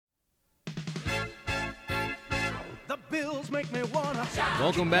Bills make me wanna shout.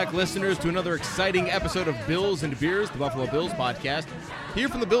 Welcome back, listeners, to another exciting episode of Bills and Beers, the Buffalo Bills podcast. Here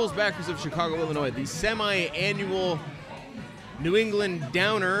from the Bills backers of Chicago, Illinois, the semi-annual New England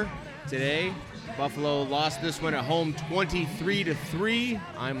Downer today. Buffalo lost this one at home 23-3.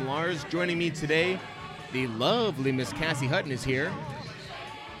 I'm Lars. Joining me today, the lovely Miss Cassie Hutton is here.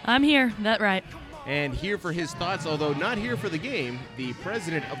 I'm here. That's right. And here for his thoughts, although not here for the game, the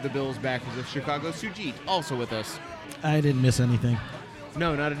president of the Bills backers of Chicago, Sujit, also with us. I didn't miss anything.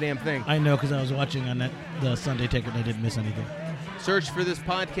 No, not a damn thing. I know because I was watching on the Sunday Ticket and I didn't miss anything. Search for this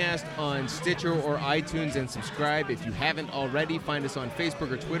podcast on Stitcher or iTunes and subscribe. If you haven't already, find us on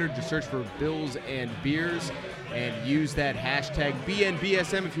Facebook or Twitter. Just search for Bills and Beers and use that hashtag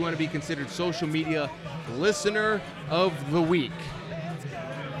BNBSM if you want to be considered social media listener of the week.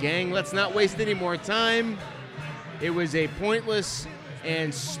 Gang, let's not waste any more time. It was a pointless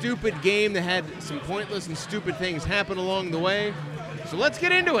and stupid game that had some pointless and stupid things happen along the way. So let's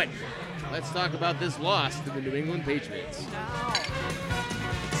get into it. Let's talk about this loss to the New England Patriots.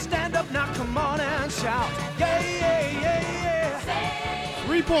 Stand up now, come on and shout. Yeah, yeah, yeah, yeah.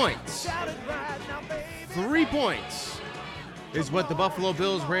 3 points. Shout it right now, baby. 3 points is what the Buffalo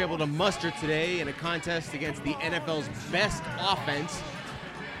Bills were able to muster today in a contest against the NFL's best offense.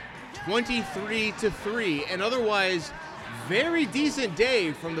 23-3. An otherwise very decent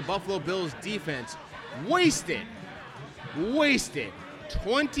day from the Buffalo Bills defense. Wasted.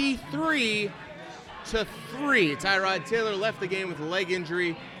 23-3. Tyrod Taylor left the game with a leg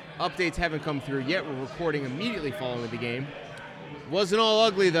injury. Updates haven't come through yet. We're recording immediately following the game. Wasn't all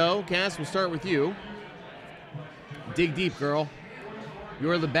ugly, though. Cass, we'll start with you. Dig deep, girl.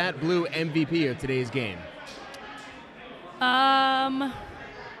 You're the Bat Blue MVP of today's game.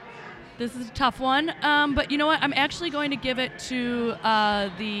 This is a tough one, but you know what? I'm actually going to give it to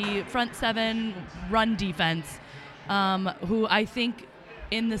the front seven run defense, who I think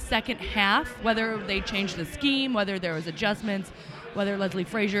in the second half, whether they changed the scheme, whether there was adjustments, whether Leslie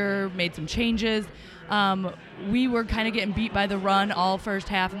Frazier made some changes, we were kind of getting beat by the run all first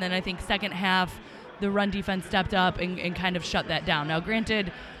half, and then I think second half, the run defense stepped up and kind of shut that down. Now,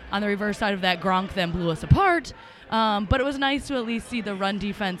 granted, on the reverse side of that, Gronk then blew us apart, but it was nice to at least see the run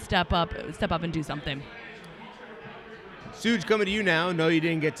defense step up and do something. Suge, coming to you now. No, you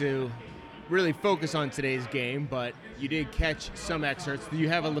didn't get to really focus on today's game, but you did catch some excerpts. Do you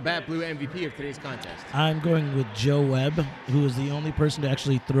have a Labatt Blue MVP of today's contest? I'm going with Joe Webb, who was the only person to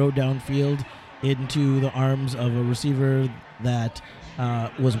actually throw downfield into the arms of a receiver that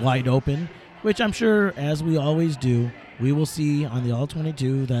was wide open, which I'm sure, as we always do, we will see on the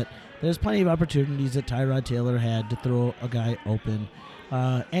All-22 that there's plenty of opportunities that Tyrod Taylor had to throw a guy open,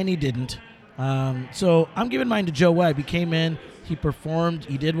 and he didn't. So I'm giving mine to Joe Webb. He came in, he performed,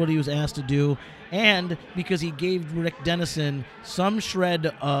 he did what he was asked to do, and because he gave Rick Dennison some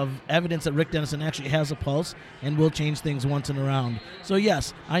shred of evidence that Rick Dennison actually has a pulse and will change things once and around. So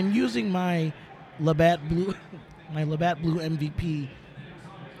yes, I'm using my Labatt Blue MVP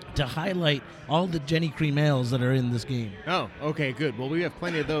to highlight all the Jenny Cream ales that are in this game. Oh, okay, good. Well, we have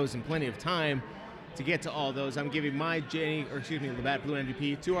plenty of those and plenty of time to get to all those. I'm giving my Labatt Blue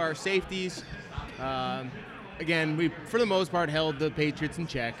MVP to our safeties. Again, we, for the most part, held the Patriots in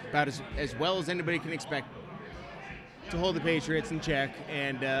check, about as well as anybody can expect to hold the Patriots in check.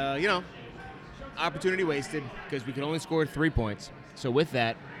 And, opportunity wasted because we could only score 3 points. So with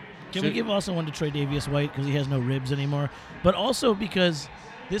that... Can we give also one to Tre'Davious White because he has no ribs anymore? But also because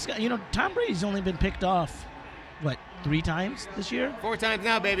this guy, Tom Brady's only been picked off, 3 times this year? 4 times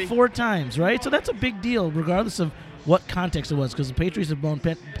now, baby. 4 times, right? So that's a big deal regardless of what context it was because the Patriots have blown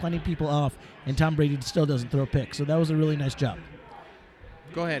plenty of people off and Tom Brady still doesn't throw a pick. So that was a really nice job.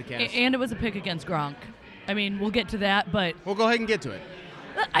 Go ahead, Cass. And it was a pick against Gronk. I mean, we'll get to that, but... We'll go ahead and get to it.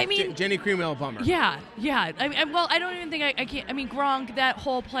 I mean... Jenny Cream-Ale bummer. Yeah. I don't even think I can't... I mean, Gronk, that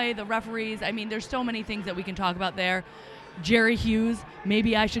whole play, the referees, I mean, there's so many things that we can talk about there. Jerry Hughes,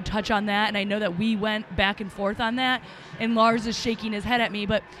 maybe I should touch on that, and I know that we went back and forth on that, and Lars is shaking his head at me,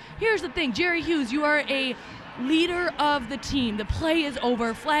 but here's the thing. Jerry Hughes, you are a leader of the team. The play is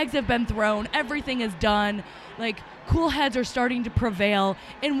over. Flags have been thrown. Everything is done. Cool heads are starting to prevail,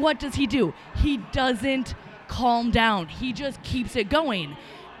 and what does he do? He doesn't calm down. He just keeps it going.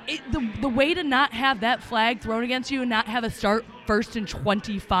 The way to not have that flag thrown against you and not have a start 1st and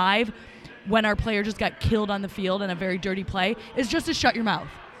 25 when our player just got killed on the field in a very dirty play is just to shut your mouth.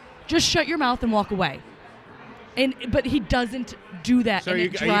 Just shut your mouth and walk away. But he doesn't do that. So and are you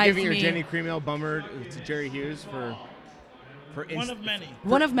giving your me. Jenny Cream-Ale bummer to Jerry Hughes for one of many.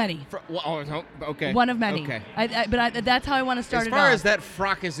 One of many. Okay. One of many. Okay. But that's how I want to start it off. As far as that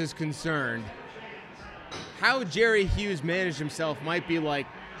fracas is concerned, how Jerry Hughes managed himself might be like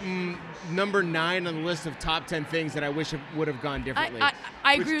number 9 on the list of top 10 things that I wish it would have gone differently.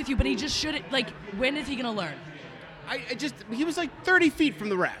 I agree with you, but he just shouldn't. Like, when is he going to learn? He was like 30 feet from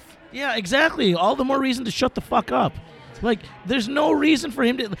the ref. Yeah, exactly. All the more reason to shut the fuck up. Like, there's no reason for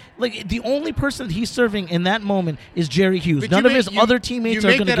him to. Like, the only person that he's serving in that moment is Jerry Hughes. None of his other teammates are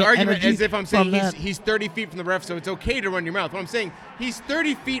going to get energy. You make that argument as if I'm saying he's 30 feet from the ref, so it's okay to run your mouth. What I'm saying, he's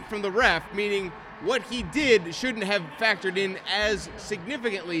 30 feet from the ref, meaning what he did shouldn't have factored in as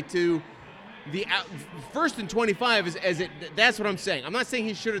significantly to the first and 25 that's what I'm saying. I'm not saying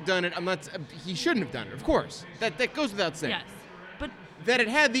he should have done it. He shouldn't have done it. Of course. That goes without saying. Yes. But that it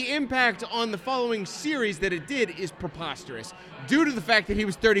had the impact on the following series that it did is preposterous due to the fact that he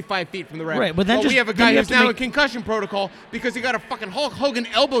was 35 feet from the ref. Right, but then we have a guy who's now in concussion protocol because he got a fucking Hulk Hogan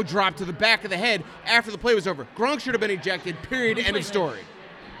elbow drop to the back of the head after the play was over. Gronk should have been ejected, period, end of story.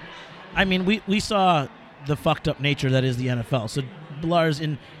 I mean, we saw the fucked up nature that is the NFL. So, Lars,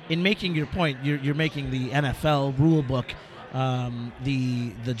 in making your point, you're making the NFL rule book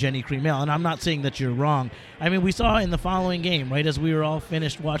the Jenny Cream Ale, and I'm not saying that you're wrong. I mean, we saw in the following game, right, as we were all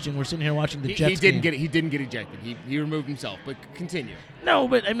finished watching, we're sitting here watching the Jets game. He didn't get ejected. He removed himself, but continue. No,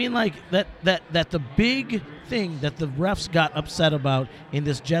 but I mean, like, that the big thing that the refs got upset about in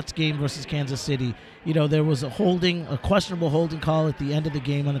this Jets game versus Kansas City, you know, there was a questionable holding call at the end of the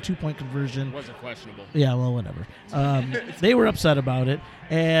game on a 2-point conversion. It wasn't questionable. Yeah, well, whatever. They were upset about it.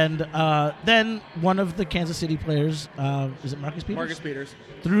 And then one of the Kansas City players, is it Marcus Peters? Marcus Peters.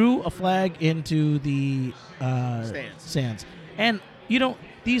 Threw a flag into the stands. And, you know,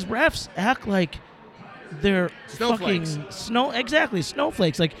 these refs act like they're snowflakes. Exactly,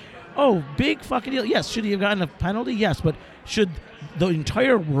 snowflakes. Like, oh, big fucking deal. Yes, should he have gotten a penalty? Yes, but should the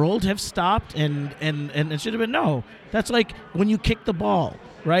entire world have stopped and it should have been no. That's like when you kick the ball,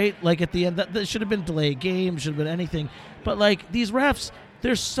 right? Like at the end, that should have been delayed game, should have been anything. But like these refs,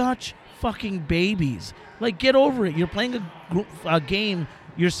 they're such fucking babies. Like, get over it. You're playing a game.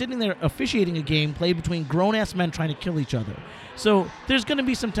 You're sitting there officiating a game played between grown-ass men trying to kill each other. So there's going to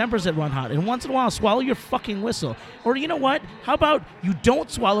be some tempers that run hot. And once in a while, swallow your fucking whistle. Or you know what? How about you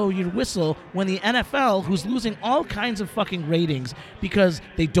don't swallow your whistle when the NFL, who's losing all kinds of fucking ratings because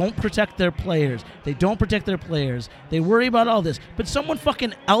they don't protect their players. They worry about all this. But someone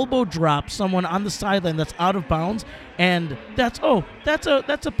fucking elbow drops someone on the sideline that's out of bounds. And that's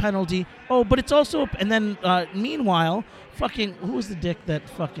a penalty. Oh, but it's also... And then, meanwhile... Fucking, who was the dick that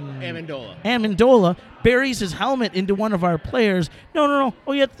fucking... Amendola buries his helmet into one of our players. No.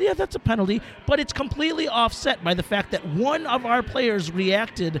 Oh, yeah, that's a penalty. But it's completely offset by the fact that one of our players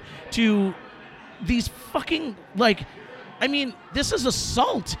reacted to these fucking, like... I mean, this is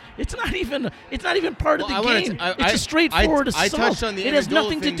assault. It's not even part of the game. It's a straightforward assault. I touched on the It has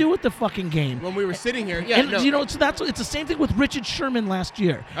nothing to do with the fucking game. When we were sitting here, you know, so it's the same thing with Richard Sherman last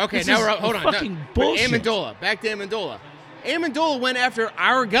year. Okay, now hold on. Fucking bullshit. Back to Amendola. Amendola went after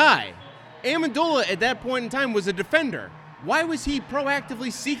our guy. Amendola at that point in time was a defender. Why was he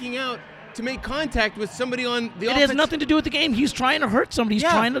proactively seeking out to make contact with somebody on the offense? It has nothing to do with the game. He's trying to hurt somebody. He's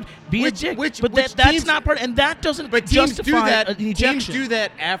trying to be a dick. But that's not part, and that doesn't justify an ejection. Teams do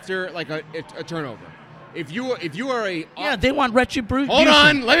that after like a turnover. If you are a they want retribution. Hold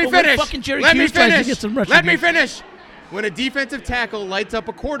on, let me finish. Fucking Jerry Hughes tries to get some retribution. Let me finish. When a defensive tackle lights up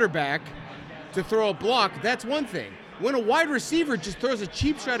a quarterback to throw a block, that's one thing. When a wide receiver just throws a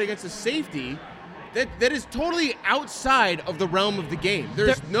cheap shot against a safety, that is totally outside of the realm of the game.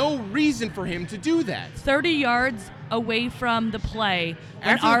 There's no reason for him to do that. 30 yards away from the play,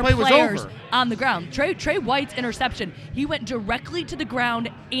 and After our the play was players over. on the ground. Trey White's interception, he went directly to the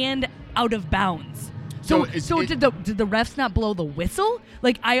ground and out of bounds. So did the refs not blow the whistle?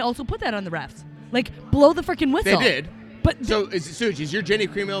 Like, I also put that on the refs. Like, blow the freaking whistle. They did. But Suj, is your Jenny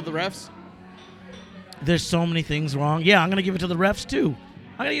Cream Ale the refs? There's so many things wrong. Yeah, I'm going to give it to the refs, too.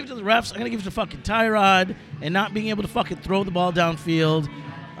 I'm going to give it to the refs. I'm going to give it to fucking Tyrod and not being able to fucking throw the ball downfield.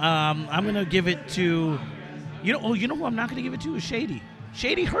 I'm going to give it to... You know who I'm not going to give it to is Shady.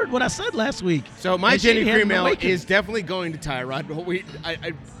 Shady heard what I said last week. So my Jenny Cream Ale is definitely going to Tyrod.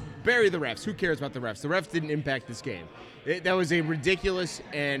 I bury the refs. Who cares about the refs? The refs didn't impact this game. That was a ridiculous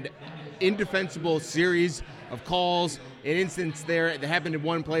and indefensible series of calls, an instance there that happened in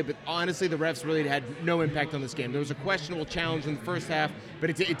one play, but honestly, the refs really had no impact on this game. There was a questionable challenge in the first half, but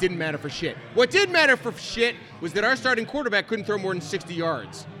it didn't matter for shit. What did matter for shit was that our starting quarterback couldn't throw more than 60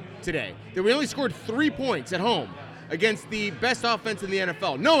 yards today. That we only scored 3 points at home against the best offense in the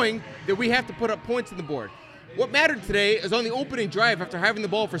NFL, knowing that we have to put up points on the board. What mattered today is on the opening drive after having the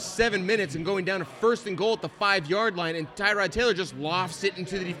ball for 7 minutes and going down to 1st and goal at the 5-yard line, and Tyrod Taylor just lofts it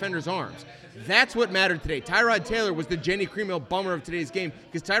into the defender's arms. That's what mattered today. Tyrod Taylor was the Jenny Cremel bummer of today's game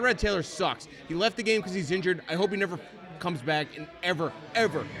because Tyrod Taylor sucks. He left the game because he's injured. I hope he never comes back and ever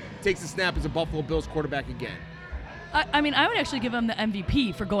takes a snap as a Buffalo Bills quarterback again. I mean, I would actually give him the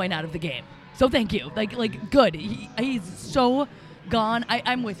MVP for going out of the game. So thank you. Like good. He's so gone.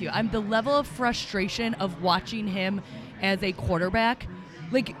 I'm with you. I'm the level of frustration of watching him as a quarterback.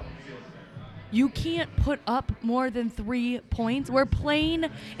 Like, you can't put up more than 3 points. We're playing,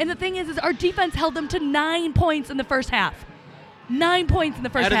 and the thing is our defense held them to 9 points in the first half. 9 points in the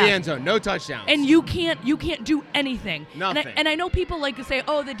first half. Out of the end zone, no touchdowns. And you can't do anything. Nothing. And I know people like to say,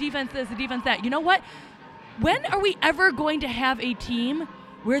 oh, the defense this, the defense that. You know what? When are we ever going to have a team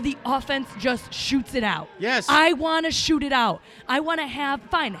where the offense just shoots it out? Yes. I want to shoot it out. I want to have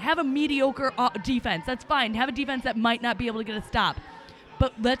a mediocre defense. That's fine. Have a defense that might not be able to get a stop.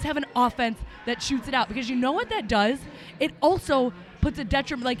 But let's have an offense that shoots it out. Because you know what that does? It also puts a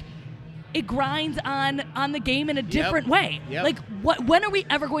detriment, like, it grinds on the game in a different way. Yep. Like, when are we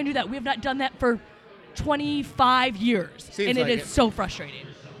ever going to do that? We have not done that for 25 years. Seems and it like is so frustrating.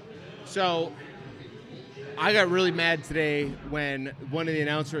 So I got really mad today when one of the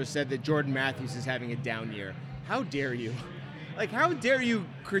announcers said that Jordan Matthews is having a down year. How dare you? Like, how dare you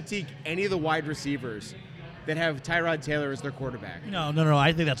critique any of the wide receivers that have Tyrod Taylor as their quarterback? No.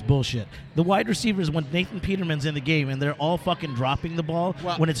 I think that's bullshit. The wide receivers, when Nathan Peterman's in the game and they're all fucking dropping the ball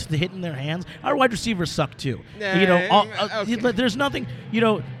when it's hitting their hands, our wide receivers suck too. Okay. There's nothing,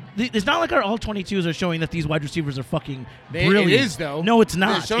 it's not like our all-22s are showing that these wide receivers are fucking brilliant. It is, though. No, it's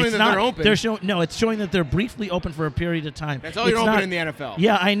not. It's showing that they're open. It's showing that they're briefly open for a period of time. That's all you're open in the NFL.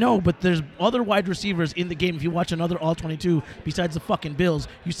 Yeah, I know, but there's other wide receivers in the game. If you watch another all-22 besides the fucking Bills,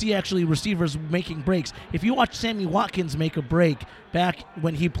 you see actually receivers making breaks. If you watch Sammy Watkins make a break back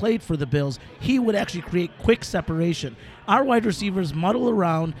when he played for the Bills, he would actually create quick separation. Our wide receivers muddle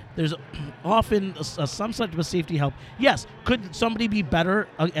around. There's often some sort of a safety help. Yes, could somebody be better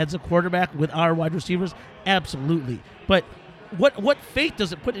as a quarterback with our wide receivers? Absolutely. But what faith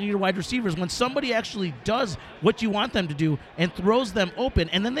does it put in your wide receivers when somebody actually does what you want them to do and throws them open,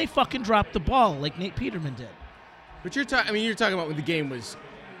 and then they fucking drop the ball like Nate Peterman did? But you're talking about when the game was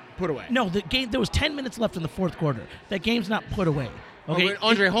put away. No, the game, there was 10 minutes left in the fourth quarter. That game's not put away. Okay, when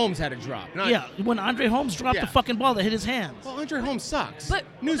Andre Holmes had a drop. When Andre Holmes dropped the fucking ball that hit his hands. Well, Andre Holmes sucks. But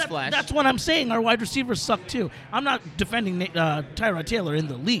newsflash. That's what I'm saying. Our wide receivers suck too. I'm not defending Tyrod Taylor in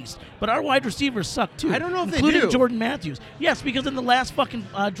the least, but our wide receivers suck too. I don't know if they including do. Jordan Matthews. Yes, because in the last fucking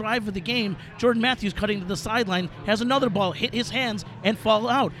drive of the game, Jordan Matthews cutting to the sideline has another ball hit his hands and fall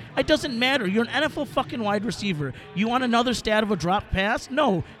out. It doesn't matter. You're an NFL fucking wide receiver. You want another stat of a drop pass?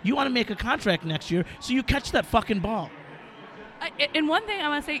 No. You want to make a contract next year, so you catch that fucking ball. And one thing I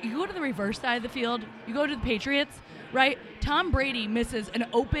want to say, you go to the reverse side of the field, you go to the Patriots, right? Tom Brady misses an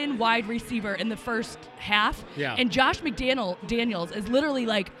open wide receiver in the first half. Yeah. And Josh McDaniels is literally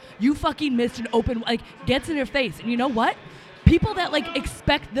like, you fucking missed an open, like, gets in your face. And you know what? People that, like,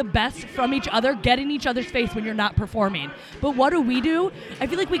 expect the best from each other get in each other's face when you're not performing. But what do? I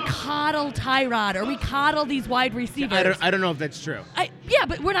feel like we coddle Tyrod or we coddle these wide receivers. I don't know if that's true. Yeah,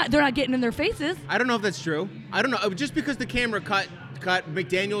 but they're not getting in their faces. I don't know if that's true. I don't know. Just because the camera cut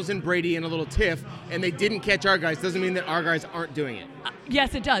McDaniels and Brady in a little tiff and they didn't catch our guys doesn't mean that our guys aren't doing it.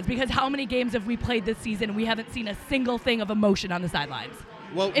 Yes, it does. Because how many games have we played this season and we haven't seen a single thing of emotion on the sidelines?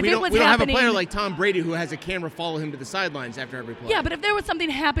 Well, we don't have a player like Tom Brady who has a camera follow him to the sidelines after every play. Yeah, but if there was something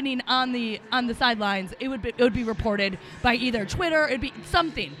happening on the sidelines, it would be reported by either Twitter. It'd be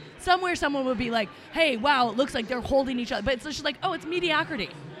something. Somewhere someone would be like, "Hey, wow, it looks like they're holding each other." But it's just like, "Oh, it's mediocrity."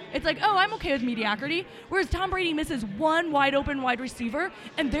 It's like, "Oh, I'm okay with mediocrity." Whereas Tom Brady misses one wide open wide receiver,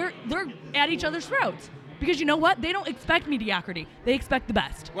 and they're at each other's throats because you know what? They don't expect mediocrity. They expect the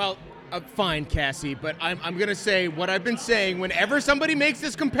best. Well. Fine, Cassie, but I'm going to say what I've been saying whenever somebody makes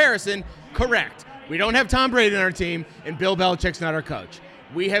this comparison, correct. We don't have Tom Brady on our team, and Bill Belichick's not our coach.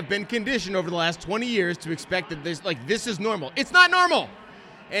 We have been conditioned over the last 20 years to expect that this is normal. It's not normal.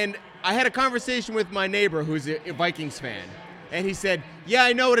 And I had a conversation with my neighbor who's a Vikings fan, and he said, yeah,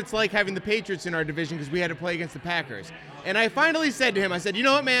 I know what it's like having the Patriots in our division because we had to play against the Packers. And I finally said to him, I said, you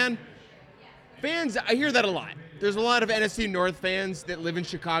know what, man? Fans, I hear that a lot. There's a lot of NFC North fans that live in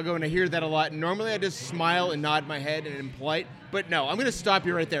Chicago, and I hear that a lot. And normally I just smile and nod my head and am polite. But no, I'm going to stop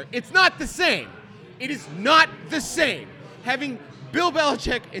you right there. It's not the same. It is not the same. Having Bill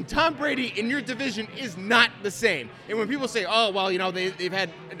Belichick and Tom Brady in your division is not the same. And when people say, oh, well, they've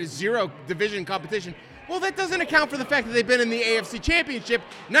had a zero division competition. Well, that doesn't account for the fact that they've been in the AFC Championship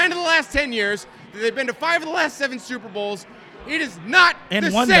 9 of the last 10 years. That they've been to 5 of the last 7 Super Bowls. It is not the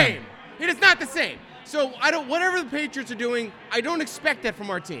same. It is not the same. So whatever the Patriots are doing, I don't expect that from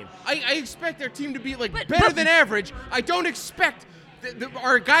our team. I expect our team to be better than average. I don't expect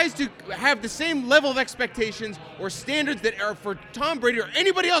our guys to have the same level of expectations or standards that are for Tom Brady or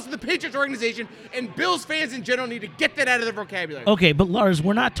anybody else in the Patriots organization, and Bills fans in general need to get that out of their vocabulary. Okay, but Lars,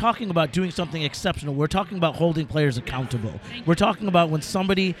 we're not talking about doing something exceptional. We're talking about holding players accountable. We're talking about when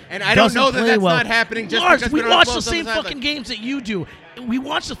somebody and I don't know that that's not happening just Lars, because we watch the same fucking games that you do. We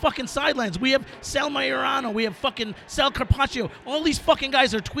watch the fucking sidelines. We have Sal Maiorano. We have fucking Sal Carpaccio. All these fucking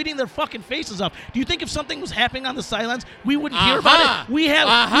guys are tweeting their fucking faces off. Do you think if something was happening on the sidelines, we wouldn't hear about it? We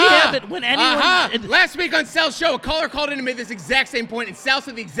have it when anyone... Last week on Sal's show, a caller called in and made this exact same point, and Sal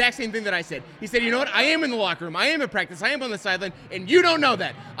said the exact same thing that I said. He said, you know what? I am in the locker room. I am in practice. I am on the sideline, and you don't know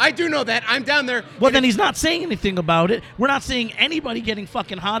that. I do know that. I'm down there. Well, then he's not saying anything about it. We're not seeing anybody getting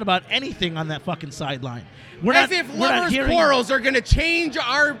fucking hot about anything on that fucking sideline. As if lovers' quarrels are going to change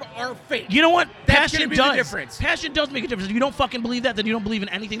our fate. You know what? That's going to be the difference. Passion does make a difference. If you don't fucking believe that, then you don't believe in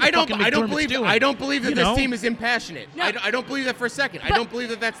anything that I don't believe doing. I don't believe that this team is impassionate. No. I don't believe that for a second. I don't believe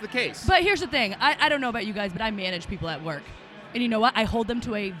that that's the case. But here's the thing. I don't know about you guys, but I manage people at work. And you know what? I hold them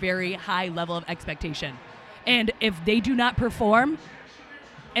to a very high level of expectation. And if they do not perform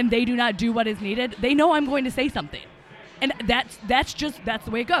and they do not do what is needed, they know I'm going to say something. And that's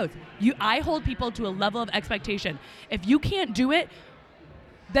the way it goes. I hold people to a level of expectation. If you can't do it,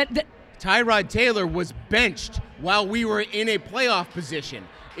 that Tyrod Taylor was benched while we were in a playoff position.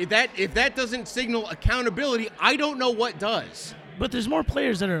 If that doesn't signal accountability, I don't know what does. But there's more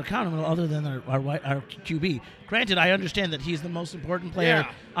players that are accountable other than our QB. Granted, I understand that he's the most important player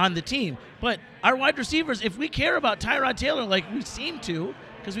on the team. But our wide receivers, if we care about Tyrod Taylor like we seem to,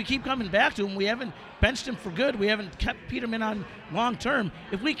 because we keep coming back to him, we haven't benched him for good. We haven't kept Peterman on long term.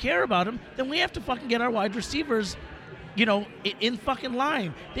 If we care about him, then we have to fucking get our wide receivers, in fucking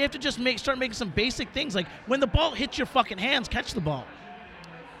line. They have to just start making some basic things like when the ball hits your fucking hands, catch the ball.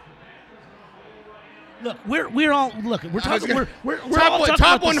 Look, we're all talking. We're all talking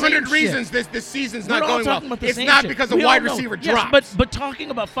top about 100 the same reasons shit. this season's We're not all going well. talking about the It's same not shit. because a We all wide know. receiver Yes, drops. but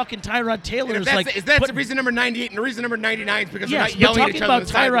talking about fucking Tyrod Taylor And if that's the reason number 98 and the reason number 99 is because we're not yelling at each other on the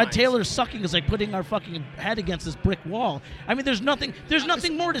talking about Tyrod sidelines. Taylor sucking is like putting our fucking head against this brick wall. I mean, there's nothing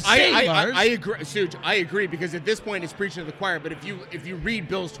more to say, Lars. I agree, Suj. I agree because at this point it's preaching to the choir. But if you read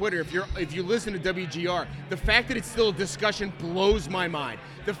Bill's Twitter, if you listen to WGR, the fact that it's still a discussion blows my mind.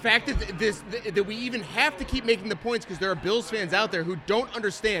 The fact that we even have to keep making the points because there are Bills fans out there who don't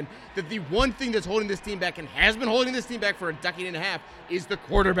understand that the one thing that's holding this team back and has been holding this team back for a decade and a half is the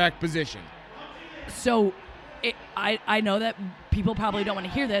quarterback position. So I know that people probably don't want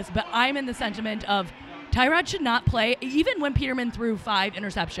to hear this, but I'm in the sentiment of Tyrod should not play, even when Peterman threw 5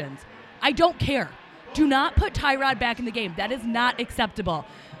 interceptions. I don't care. Do not put Tyrod back in the game. That is not acceptable.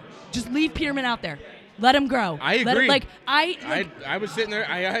 Just leave Peterman out there. Let him grow. I agree. I was sitting there.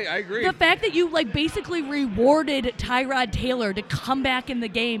 I agree. The fact that you basically rewarded Tyrod Taylor to come back in the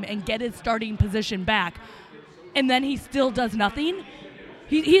game and get his starting position back, and then he still does nothing.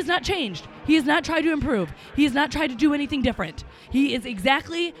 He has not changed. He has not tried to improve. He has not tried to do anything different. He is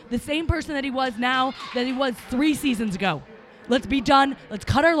exactly the same person that he was now that he was 3 seasons ago. Let's be done. Let's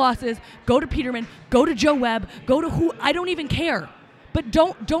cut our losses. Go to Peterman. Go to Joe Webb. Go to who. I don't even care. But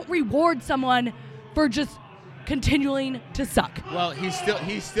don't reward someone for just continuing to suck. Well,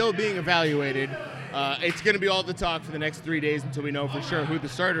 he's still being evaluated. It's going to be all the talk for the next 3 days until we know for sure who the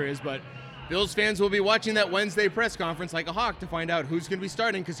starter is. But Bills fans will be watching that Wednesday press conference like a hawk to find out who's going to be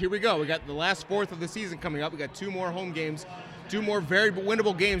starting. Because here we go. We got the last fourth of the season coming up. We got 2 more home games, 2 more very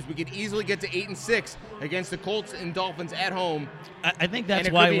winnable games. We could easily get to 8-6 against the Colts and Dolphins at home. I think that's and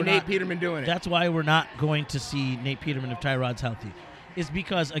it why could be we're Nate not, Peterman doing it. That's why we're not going to see Nate Peterman if Tyrod's healthy. Is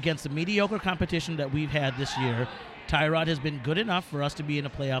because against the mediocre competition that we've had this year, Tyrod has been good enough for us to be in a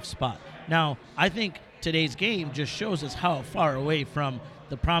playoff spot. Now, I think today's game just shows us how far away from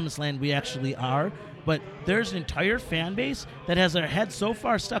the promised land we actually are. But there's an entire fan base that has their head so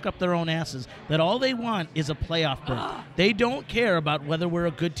far stuck up their own asses that all they want is a playoff berth. They don't care about whether we're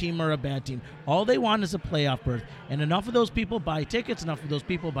a good team or a bad team. All they want is a playoff berth. And enough of those people buy tickets, enough of those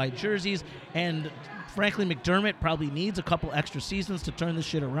people buy jerseys, and frankly, McDermott probably needs a couple extra seasons to turn this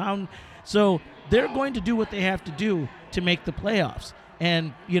shit around. So they're going to do what they have to do to make the playoffs.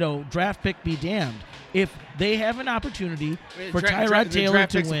 And, draft pick be damned. If they have an opportunity for Tyrod Taylor to win. The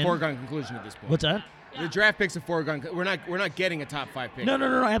draft pick's a foregone conclusion at this point. What's that? The draft pick's a foregone. We're not getting a top 5 pick. No,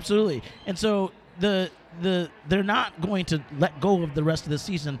 absolutely. And so they're not going to let go of the rest of the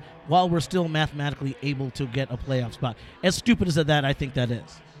season while we're still mathematically able to get a playoff spot. As stupid as that, I think that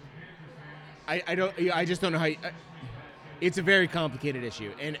is. I just don't know how. It's a very complicated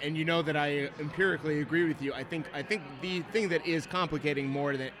issue, and you know that I empirically agree with you. I think the thing that is complicating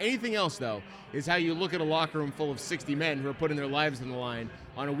more than anything else, though, is how you look at a locker room full of 60 men who are putting their lives on the line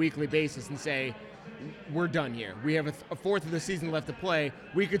on a weekly basis and say, we're done here. We have a fourth of the season left to play.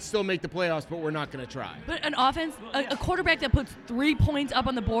 We could still make the playoffs, but we're not going to try. But an offense, a quarterback that puts 3 points up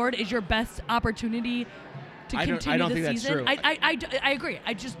on the board is your best opportunity to continue I don't the think season. That's true. I agree.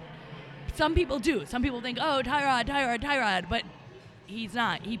 Some people do. Some people think, oh, Tyrod, but he's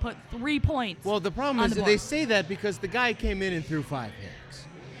not. He put 3 points. Well, the problem is that they say that because the guy came in and threw 5 picks.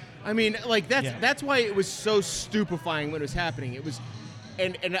 I mean, like that's why it was so stupefying when it was happening. It was,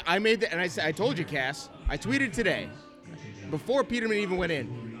 and I made that, and I told you, Cass. I tweeted today, before Peterman even went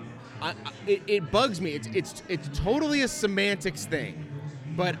in. It bugs me. It's totally a semantics thing,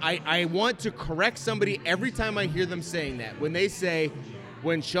 but I want to correct somebody every time I hear them saying that when they say,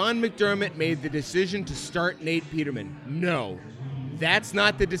 when Sean McDermott made the decision to start Nate Peterman. No, that's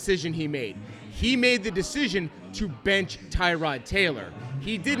not the decision he made. He made the decision to bench Tyrod Taylor.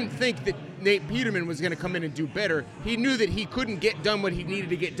 He didn't think that Nate Peterman was going to come in and do better. He knew that he couldn't get done what he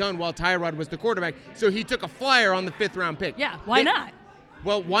needed to get done while Tyrod was the quarterback, so he took a flyer on the 5th-round pick. Yeah, why not?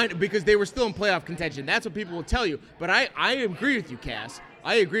 Well, why? Because they were still in playoff contention. That's what people will tell you. But I agree with you, Cass.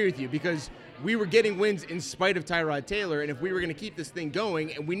 I agree with you because we were getting wins in spite of Tyrod Taylor, and if we were going to keep this thing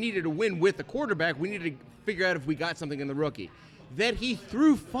going and we needed to win with a quarterback, we needed to figure out if we got something in the rookie. That he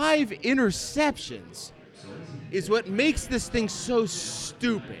threw 5 interceptions is what makes this thing so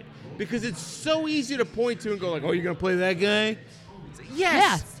stupid because it's so easy to point to and go like, oh, you're going to play that guy?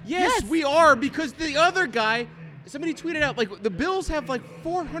 Yes, we are, because the other guy, somebody tweeted out, like, the Bills have like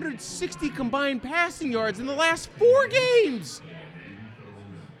 460 combined passing yards in the last 4 games.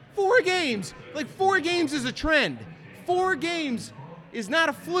 4 games. Like, 4 games is a trend. 4 games is not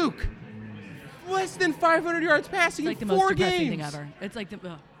a fluke. Less than 500 yards passing in 4 games. It's like the most depressing thing ever. It's like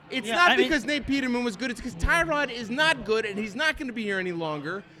the... It's not because Nate Peterman was good. It's because Tyrod is not good, and he's not going to be here any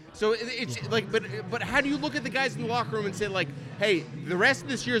longer. So it's like, but how do you look at the guys in the locker room and say, like, hey, the rest of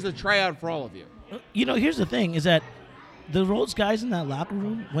this year is a tryout for all of you? You know, here's the thing, is that those guys in that locker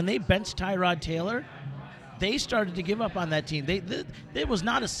room, when they benched Tyrod Taylor, they started to give up on that team. There was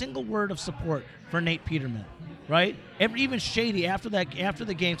not a single word of support for Nate Peterman, right? Even Shady after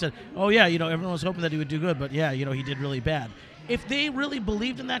the game said, "Oh yeah, you know, everyone was hoping that he would do good, but yeah, you know, he did really bad." If they really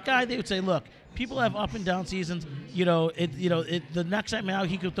believed in that guy, they would say, "Look, people have up and down seasons. The next time out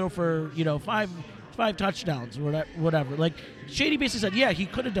he could throw for 5 touchdowns or whatever." Like Shady basically said, "Yeah, he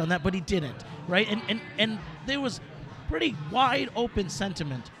could have done that, but he didn't." Right? And there was pretty wide open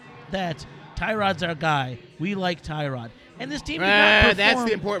sentiment that Tyrod's our guy. We like Tyrod. And this team did not perform. That's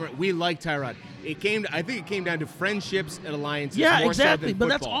the important. We like Tyrod. I think it came down to friendships and alliances. Yeah, more exactly. So than but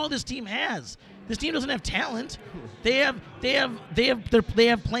that's football. all this team has. This team doesn't have talent. They have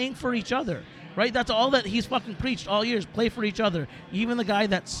playing for each other. Right? That's all that he's fucking preached all years. Play for each other. Even the guy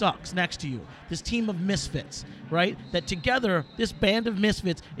that sucks next to you. This team of misfits, right? That together, this band of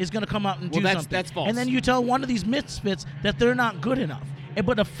misfits is going to come out and do something. That's false. And then you tell one of these misfits that they're not good enough.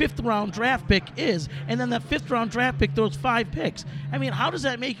 But a 5th-round draft pick is, and then that 5th-round draft pick throws 5 picks. I mean, how does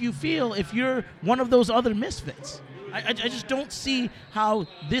that make you feel if you're one of those other misfits? I just don't see how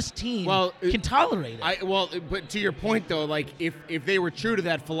this team can tolerate it. But to your point, though, like, if they were true to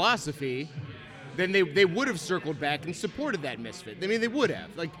that philosophy, then they would have circled back and supported that misfit. I mean, they would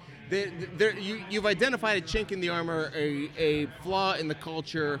have. Like, you've identified a chink in the armor, a flaw in the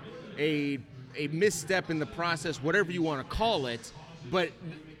culture, a misstep in the process, whatever you want to call it. But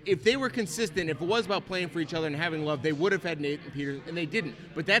if they were consistent, if it was about playing for each other and having love, they would have had Nate and Peter, and they didn't.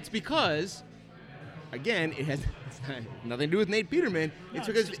 But that's because, again, it's nothing to do with Nate Peterman. It's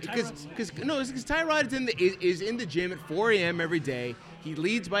because Tyrod is in the gym at 4 a.m. every day. He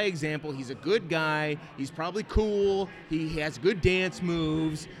leads by example. He's a good guy. He's probably cool. He has good dance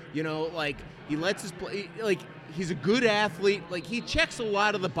moves. You know, like, he lets us play. Like, he's a good athlete. Like, he checks a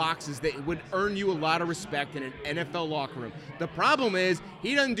lot of the boxes that would earn you a lot of respect in an NFL locker room. The problem is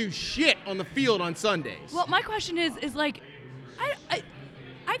he doesn't do shit on the field on Sundays. Well, my question is like,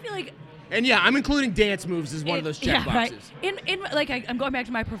 I feel like. And yeah, I'm including dance moves as one of those check boxes. Right. I'm going back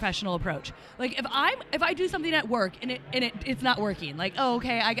to my professional approach. Like, if I do something at work and it's not working, like, oh,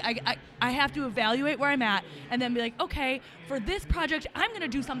 okay, I have to evaluate where I'm at and then be like, okay, for this project, I'm going to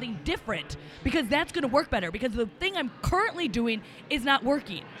do something different because that's going to work better because the thing I'm currently doing is not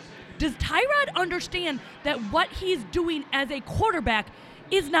working. Does Tyrod understand that what he's doing as a quarterback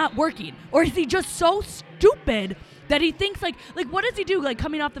is not working? Or is he just so stupid that he thinks like what does he do like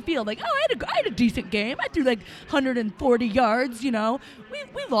coming off the field? Like, I had a decent game. I threw like 140 yards, We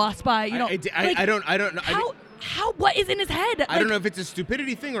lost by, I don't know. What is in his head? I don't know if it's a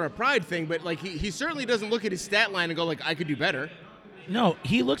stupidity thing or a pride thing, but like he certainly doesn't look at his stat line and go like, I could do better. No,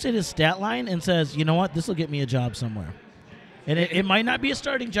 he looks at his stat line and says, you know what, this will get me a job somewhere. And it might not be a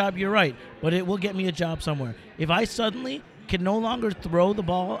starting job, you're right, but it will get me a job somewhere. If I suddenly can no longer throw the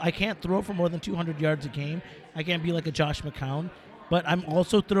ball, I can't throw for more than 200 yards a game, I can't be like a Josh McCown, but I'm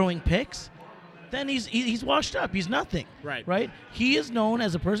also throwing picks, then he's washed up. He's nothing. Right? He is known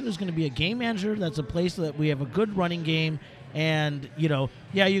as a person who's going to be a game manager. That's a place that we have a good running game. And, you're going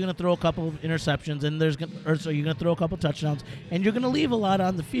to throw a couple of interceptions, and you're going to throw a couple of touchdowns, and you're going to leave a lot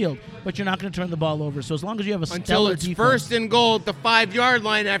on the field, but you're not going to turn the ball over. So as long as you have a stellar until it's defense, first and goal at the 5-yard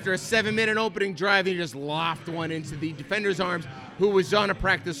line after a 7-minute opening drive, he just lofted one into the defender's arms, who was on a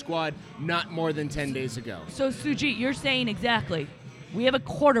practice squad not more than 10 days ago. So, Suji, you're saying exactly. We have a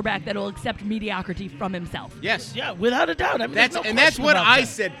quarterback that will accept mediocrity from himself. Yes. Yeah, without a doubt. I mean, that's what I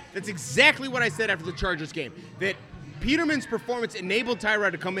said. That's exactly what I said after the Chargers game. That Peterman's performance enabled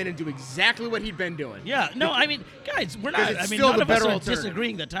Tyrod to come in and do exactly what he'd been doing. Yeah, no, I mean, guys, we're not. I mean, still none the of us better are alternative.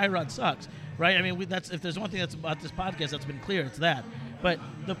 disagreeing that Tyrod sucks, right? I mean, if there's one thing that's about this podcast that's been clear, it's that. But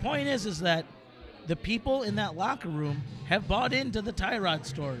the point is that the people in that locker room have bought into the Tyrod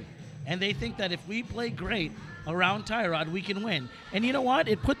story, and they think that if we play great around Tyrod, we can win. And you know what?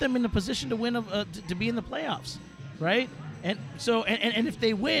 It put them in a position to win, to be in the playoffs, right? And so, and if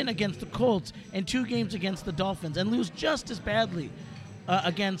they win against the Colts and 2 games against the Dolphins and lose just as badly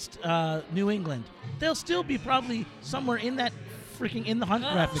against New England, they'll still be probably somewhere in that freaking in the hunt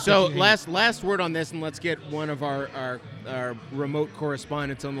graphic. So last word on this, and let's get one of our remote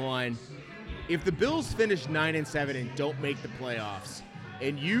correspondents on the line. If the Bills finish 9-7 and don't make the playoffs,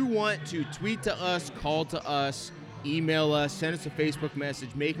 and you want to tweet to us, call to us, email us, send us a Facebook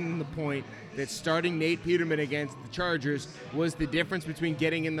message making the point that starting Nate Peterman against the Chargers was the difference between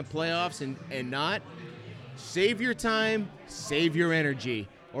getting in the playoffs and not, save your time, save your energy,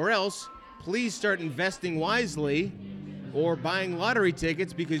 or else please start investing wisely or buying lottery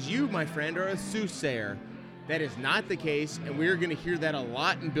tickets because you, my friend, are a soothsayer. That is not the case, and we're going to hear that a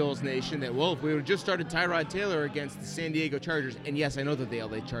lot in Bills Nation, that, well, if we would have just started Tyrod Taylor against the San Diego Chargers, and yes, I know that the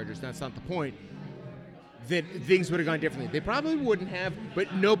LA Chargers, that's not the point, that things would have gone differently. They probably wouldn't have,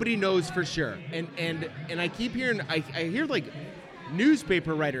 but nobody knows for sure. And I keep hearing, I hear like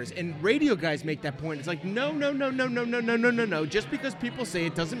newspaper writers and radio guys make that point. It's like, no. Just because people say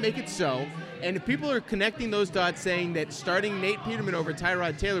it doesn't make it so. And if people are connecting those dots saying that starting Nate Peterman over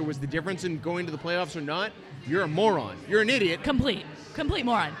Tyrod Taylor was the difference in going to the playoffs or not, you're a moron. You're an idiot. Complete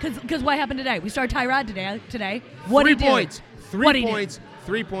moron. Because what happened today? We started Tyrod today. What did he do? 3 points.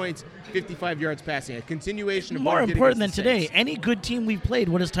 3 points. 55 yards passing. A continuation of more important than today. Saints. Any good team we've played,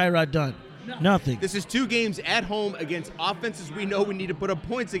 what has Tyrod done? Nothing. This is 2 games at home against offenses we know we need to put up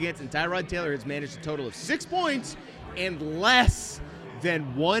points against, and Tyrod Taylor has managed a total of 6 points and less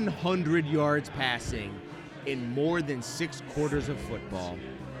than 100 yards passing in more than 6 quarters of football.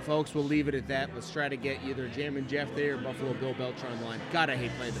 Folks, we'll leave it at that. Let's try to get either Jammin' Jeff there or Buffalo Bill Belcher on the line. God, I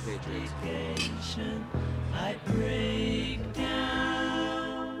hate playing the Patriots. I break down.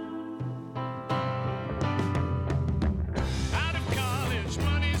 Out of college,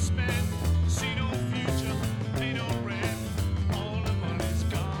 money spent, see no future, pay no rent, all the money's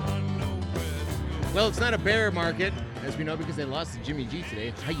gone, nowhere to go. Well, it's not a bear market, as we know, because they lost to Jimmy G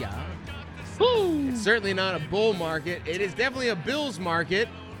today. Hiya. It's certainly not a bull market. It is definitely a Bills market.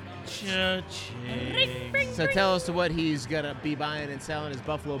 So tell us what he's going to be buying and selling his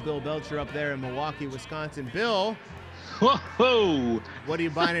Buffalo Bill Belcher up there in Milwaukee, Wisconsin. Bill, Whoa! what are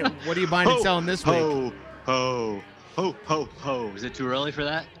you buying and selling this week? Ho! Is it too early for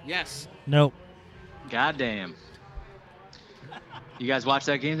that? Yes. Nope. Goddamn. You guys watch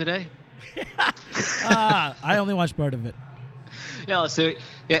that game today? I only watched part of it. Yeah, so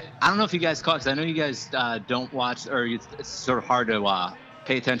I don't know if you guys caught, because I know you guys don't watch, or it's sort of hard to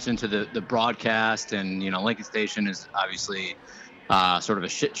pay attention to the broadcast, and Lincoln Station is obviously sort of a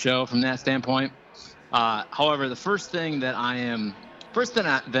shit show from that standpoint. However, the first thing that I'm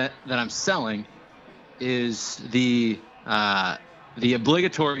selling is the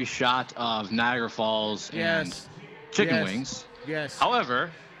obligatory shot of Niagara Falls and chicken wings. Yes. However,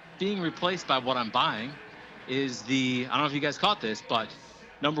 being replaced by what I'm buying is I don't know if you guys caught this, but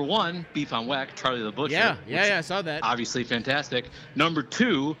number 1, beef on weck, Charlie the Butcher. Yeah, I saw that. Obviously fantastic. Number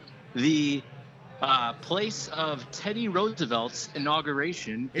 2, the place of Teddy Roosevelt's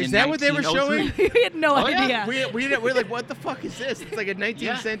inauguration. Is in that what they were 1903. we had no Oh, yeah. idea. We're like, what the fuck is this? It's like a 19th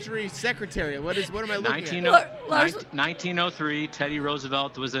Yeah. century secretariat. What am I looking 19, at? Lars- 1903, Teddy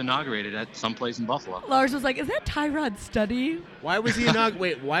Roosevelt was inaugurated at some place in Buffalo. Lars was like, "Is that Tyrod Study?" Why was he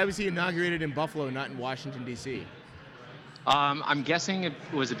Why was he inaugurated in Buffalo, not in Washington D.C.? I'm guessing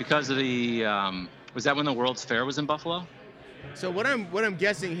was it because of the was that when the World's Fair was in Buffalo? So what I'm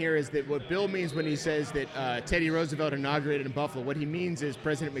guessing here is that what Bill means when he says that Teddy Roosevelt inaugurated in Buffalo, what he means is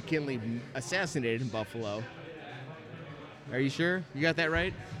President McKinley assassinated in Buffalo. Are you sure? You got that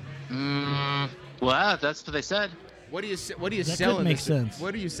right? Well, that's what they said. What do you That selling? could make this- sense.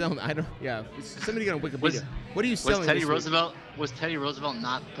 What are you selling? I don't. Yeah. Somebody got on Wikipedia. Was- What are you selling? Was Teddy this week? Roosevelt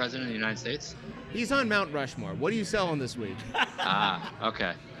not president of the United States? He's on Mount Rushmore. What are you selling this week?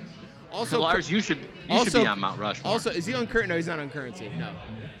 Okay. Also, Lars, you should be on Mount Rushmore. Also, is he on current? No, he's not on currency. No.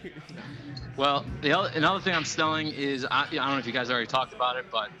 Well, another thing I'm selling is I don't know if you guys already talked about it,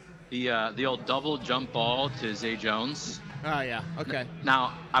 but the old double jump ball to Zay Jones. Oh yeah. Okay.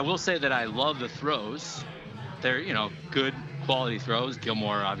 Now, I will say that I love the throws. They're good quality throws.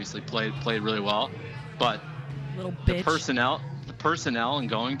 Gilmore obviously played really well, but Little the bitch. personnel and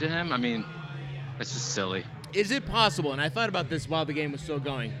going to him, I mean, it's just silly. Is it possible? And I thought about this while the game was still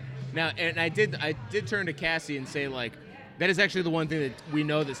going. Now, and I did turn to Cassie and say, like, that is actually the one thing that we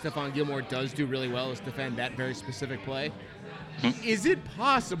know that Stephon Gilmore does do really well is defend that very specific play. Is it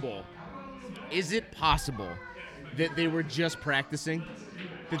possible that they were just practicing?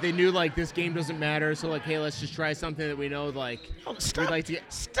 That they knew, like, this game doesn't matter, so, like, hey, let's just try something that we know, like, Oh, we'd stop. like to get.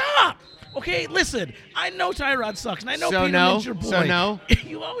 Stop. Okay, listen. I know Tyrod sucks, and I know So Peterman's no? your boy. So no?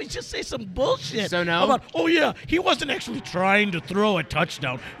 You always just say some bullshit. So no? About, oh, yeah, he wasn't actually trying to throw a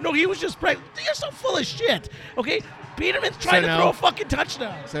touchdown. No, he was just practicing. You're so full of shit. Okay? Peterman's trying to no? throw a fucking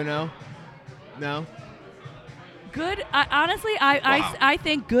touchdown. So no? No? Good. I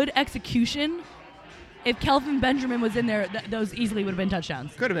think good execution. If Kelvin Benjamin was in there, those easily would have been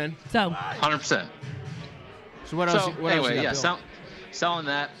touchdowns. Could have been. So 100%. So what else? So What else anyway, you yeah, got, Bill? selling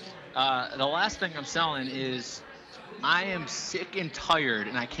that. The last thing I'm selling is I am sick and tired,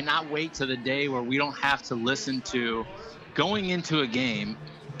 and I cannot wait to the day where we don't have to listen to going into a game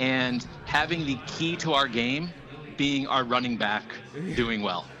and having the key to our game being our running back doing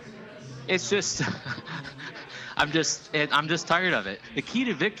well. It's just I'm just tired of it. The key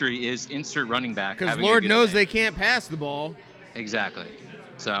to victory is insert running back. Because having a Lord good knows day. they can't pass the ball. Exactly.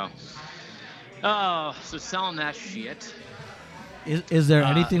 So selling that shit. Is there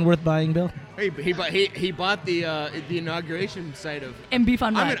anything worth buying, Bill? He bought the inauguration site of. and be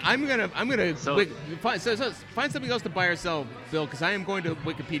fun. I'm gonna So- find something else to buy or sell, Bill, because I am going to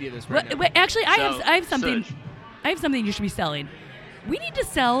Wikipedia this right now. Wait, actually, I So, have something. Serge. I have something you should be selling. We need to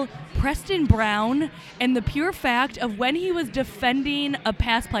sell Preston Brown and the pure fact of when he was defending a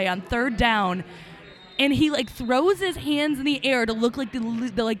pass play on third down, and he like throws his hands in the air to look like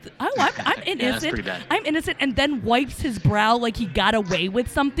I'm innocent. pretty bad. I'm innocent, and then wipes his brow like he got away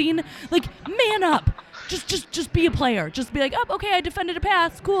with something. Like, man up. Just be a player. Just be like, oh, okay, I defended a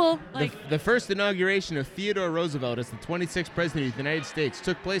pass. Cool. Like, The first inauguration of Theodore Roosevelt as the 26th President of the United States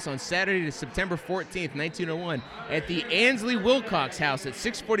took place on Saturday, September 14th, 1901, at the Ansley Wilcox House at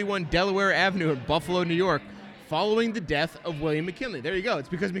 641 Delaware Avenue in Buffalo, New York, following the death of William McKinley. There you go. It's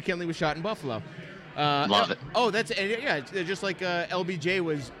because McKinley was shot in Buffalo. Love it. Oh, just like LBJ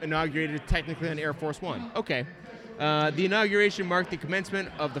was inaugurated technically on Air Force One. Okay. The inauguration marked the commencement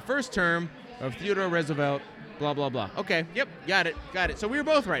of the first term of Theodore Roosevelt, blah, blah, blah. Okay, yep, got it. So we were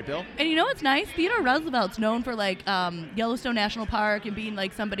both right, Bill. and you know what's nice? Theodore Roosevelt's known for like Yellowstone National Park and being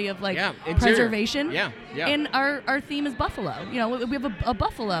like somebody of like Yeah, interior. preservation. Yeah. And our theme is buffalo. You know, we have a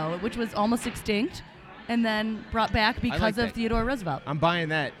buffalo which was almost extinct, and then brought back because like of that. Theodore Roosevelt. I'm buying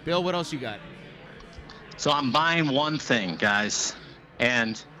that. Bill, what else you got? So I'm buying one thing, guys.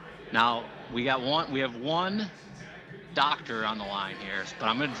 And now we have one doctor on the line here, but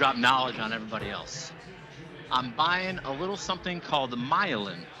I'm going to drop knowledge on everybody else. I'm buying a little something called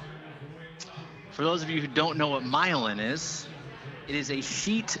myelin. For those of you who don't know what myelin is, it is a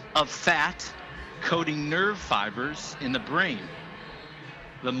sheet of fat coating nerve fibers in the brain.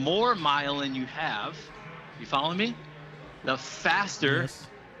 The more myelin you have, you follow me? The faster Yes.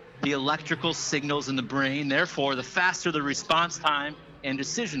 the electrical signals in the brain, therefore the faster the response time and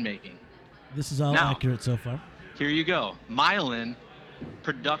decision making. This is all Now- accurate so far. Here you go. Myelin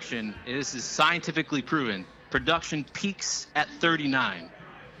production, this is scientifically proven, production peaks at 39.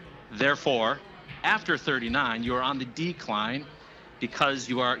 Therefore, after 39, you are on the decline because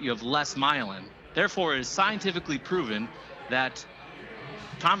you have less myelin. Therefore, it is scientifically proven that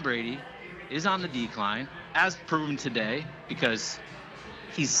Tom Brady is on the decline, as proven today, because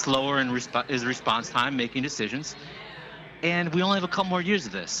he's slower in his response time, making decisions. And we only have a couple more years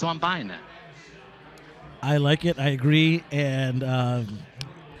of this, so I'm buying that. I like it. I agree. And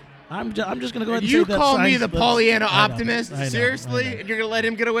I'm just going to go ahead and You say that call me signs the the- Pollyanna I know, optimist? I know, Seriously? I know. And you're going to let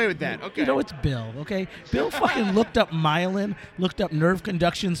him get away with that? Okay. You know, it's Bill, okay? Bill fucking looked up myelin, looked up nerve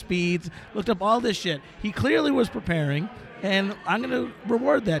conduction speeds, looked up all this shit. He clearly was preparing, and I'm going to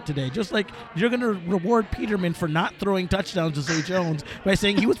reward that today. Just like you're going to reward Peterman for not throwing touchdowns to Zay Jones by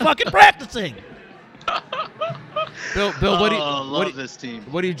saying he was fucking practicing. Bill, love this team.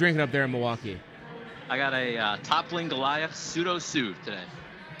 What are you drinking up there in Milwaukee? I got a Toppling Goliath Pseudo Sue today.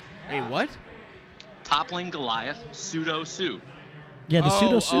 Hey, what? Toppling Goliath Pseudo Sue. Yeah, the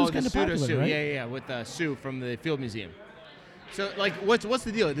pseudo Sue's the kind of popular, pseudo-Sue. right? Yeah, with Sue from the Field Museum. So, like, what's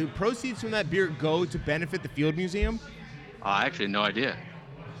the deal? Do proceeds from that beer go to benefit the Field Museum? I actually had no idea.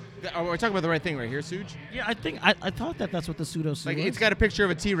 We're talking about the right thing right here, Suj. Yeah, I think I thought that's what the pseudo Sue Like, was. it's got a picture of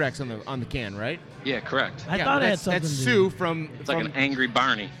a T-Rex on the can, right? Yeah, correct. I Yeah, thought it had that's something to Sue do. from. It's like an angry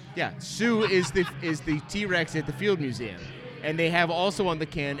Barney. Yeah, Sue is the T-Rex at the Field Museum, and they have also on the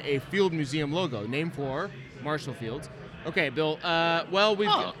can a Field Museum logo, named for Marshall Fields. Okay, Bill. Well,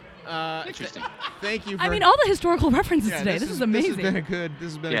 we've. Interesting. Thank you. For, I mean, all the historical references yeah, today. This is amazing. This has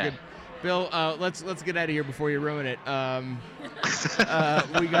been a good. Bill, let's get out of here before you ruin it.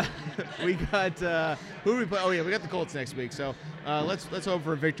 We got who do we play? Oh yeah, we got the Colts next week. So let's hope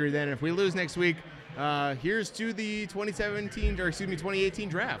for a victory then. And if we lose next week, here's to the 2018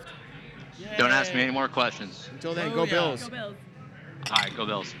 draft. Don't ask me any more questions. Until then, Oh, go yeah. Bills. Go Bills. All right, go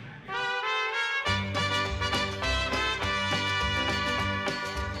Bills.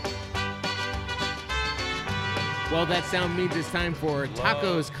 Well, that sound means it's time for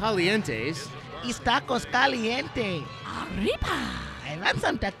Tacos Calientes. It's tacos caliente. Arriba. I want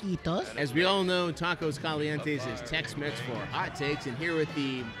some taquitos. As we all know, Tacos Calientes is Tex-Mex for hot takes, and here with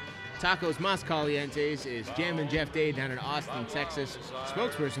the Tacos Mas Calientes is Jammin' Jeff Day down in Austin, Texas,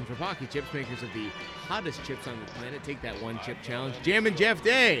 spokesperson for Pocky Chips, makers of the hottest chips on the planet. Take that one chip challenge. Jammin' Jeff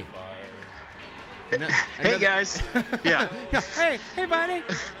Day. Hey guys. Yeah. Hey, buddy.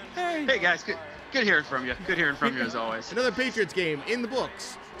 Hey guys. Good hearing from you. Good hearing from you as always. Another Patriots game in the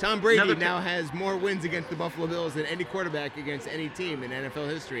books. Tom Brady Another now has more wins against the Buffalo Bills than any quarterback against any team in NFL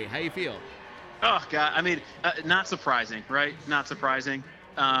history. How you feel? Oh God. I mean, not surprising, right? Not surprising.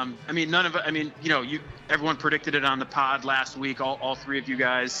 I mean, everyone predicted it on the pod last week. All three of you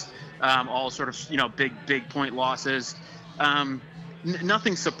guys, all sort of, big point losses.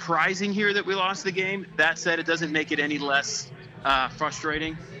 Nothing surprising here that we lost the game. That said, it doesn't make it any less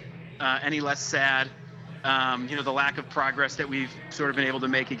frustrating, any less sad. The lack of progress that we've sort of been able to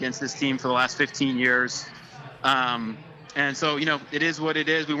make against this team for the last 15 years. And so, it is what it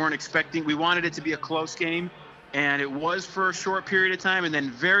is. We wanted it to be a close game, and it was for a short period of time. And then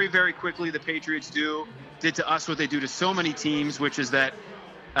very, very quickly, the Patriots did to us what they do to so many teams, which is that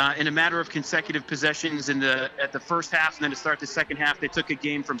in a matter of consecutive possessions at the first half and then to start the second half, they took a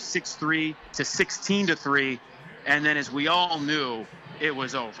game from 6-3 to 16-3. And then, as we all knew, it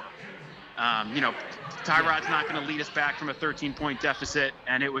was over. Tyrod's not going to lead us back from a 13-point deficit,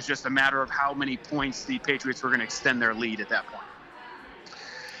 and it was just a matter of how many points the Patriots were going to extend their lead at that point.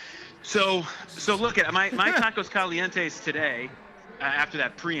 So look at my Tacos Calientes today, after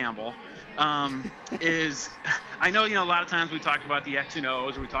that preamble, is I know, a lot of times we talk about the X and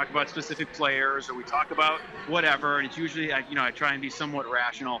O's, or we talk about specific players, or we talk about whatever, and it's usually, I try and be somewhat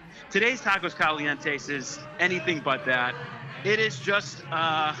rational. Today's Tacos Calientes is anything but that. It is just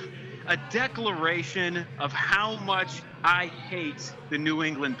a declaration of how much I hate the New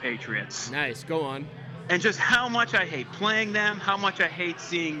England Patriots. Nice. Go on. And just how much I hate playing them, how much I hate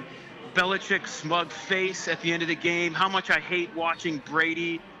seeing Belichick's smug face at the end of the game, how much I hate watching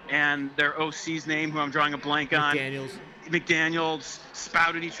Brady and their OC's name, who I'm drawing a blank on, McDaniels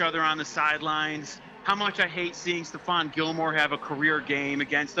spout at each other on the sidelines, how much I hate seeing Stephon Gilmore have a career game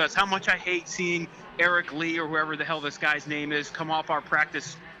against us, how much I hate seeing Eric Lee, or whoever the hell this guy's name is, come off our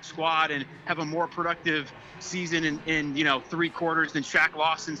practice squad and have a more productive season in 3 quarters than Shaq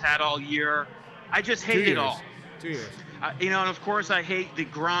Lawson's had all year. I just hate it all. 2 years. And of course I hate the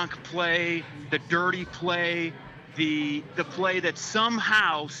Gronk play, the dirty play, the play that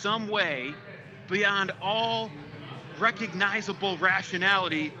somehow, some way, beyond all recognizable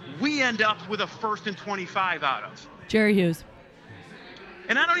rationality, we end up with a 1st and 25 out of. Jerry Hughes.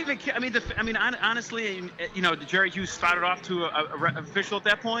 And I don't even care. Honestly, Jerry Hughes spouted off to a official at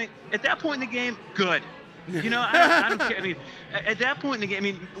that point. At that point in the game, good. I don't care. At that point in the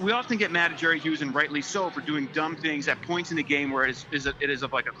game, we often get mad at Jerry Hughes, and rightly so, for doing dumb things at points in the game where it is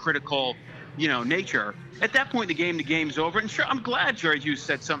of like a critical nature. At that point, the game's over. And sure, I'm glad Jerry Hughes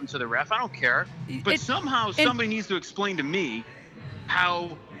said something to the ref. I don't care. But somehow somebody needs to explain to me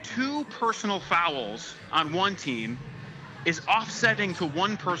how 2 personal fouls on one team is offsetting to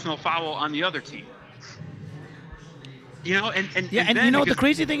 1 personal foul on the other team. And you know the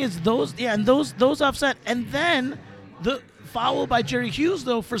crazy thing is those offset, and then the foul by Jerry Hughes,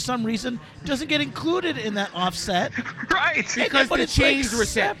 though, for some reason, doesn't get included in that offset. Right. Because the chains were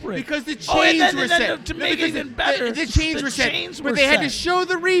set. Because the chains were set. To make it even better, the chains were set. But they had to show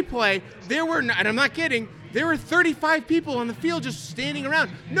the replay. There were, and I'm not kidding, there were 35 people on the field just standing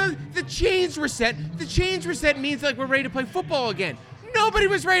around. No, the chains were set. The chains were set means like we're ready to play football again. Nobody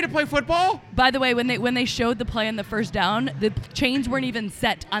was ready to play football. By the way, when they showed the play on the first down, the chains weren't even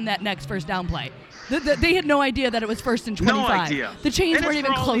set on that next first down play. They had no idea that it was 1st and 25. No idea. The chains weren't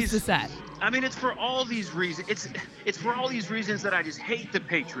even close to set. I mean, it's for all these reasons. It's for all these reasons that I just hate the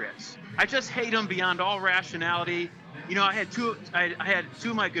Patriots. I just hate them beyond all rationality. I had two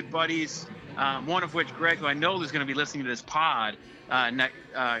of my good buddies, one of which, Greg, who I know is going to be listening to this pod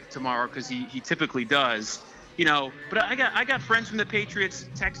tomorrow because he typically does. But I got friends from the Patriots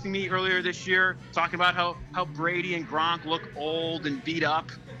texting me earlier this year talking about how Brady and Gronk look old and beat up.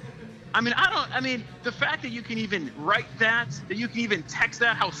 The fact that you can even write that you can even text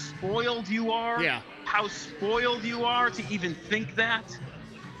that, how spoiled you are. Yeah. How spoiled you are to even think that.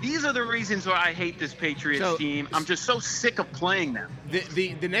 These are the reasons why I hate this Patriots team. I'm just so sick of playing them.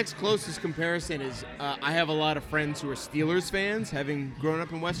 The next closest comparison is I have a lot of friends who are Steelers fans, having grown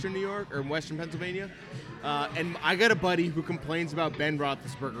up in Western New York or Western Pennsylvania. And I got a buddy who complains about Ben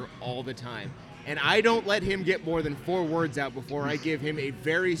Roethlisberger all the time. And I don't let him get more than 4 words out before I give him a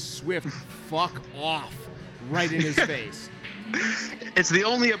very swift fuck off right in his face. It's the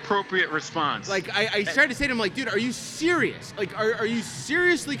only appropriate response. Like, I tried to say to him, like, dude, are you serious? Like, are you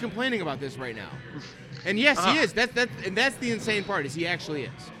seriously complaining about this right now? And yes, he is. That's the insane part, is he actually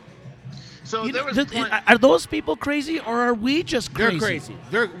is. So are those people crazy, or are we just crazy? They're crazy.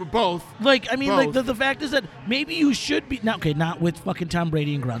 They're both. Like, I mean, both. like the fact is that maybe you should be not with fucking Tom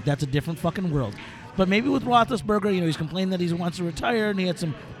Brady and Gronk. That's a different fucking world. But maybe with Roethlisberger, he's complaining that he wants to retire and he had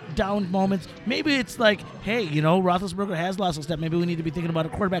some down moments. Maybe it's like, hey, Roethlisberger has lost a step. Maybe we need to be thinking about a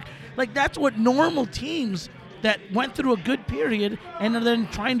quarterback. Like, that's what normal teams that went through a good period and are then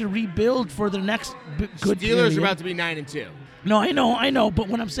trying to rebuild for their next good period. Steelers are about to be 9-2. No, I know. But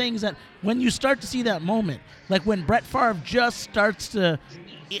what I'm saying is that when you start to see that moment, like when Brett Favre just starts to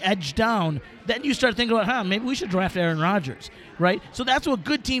edge down, then you start thinking about, maybe we should draft Aaron Rodgers, right? So that's what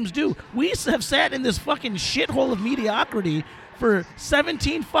good teams do. We have sat in this fucking shithole of mediocrity for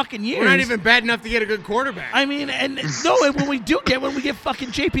 17 fucking years. We're not even bad enough to get a good quarterback. I mean, and when we get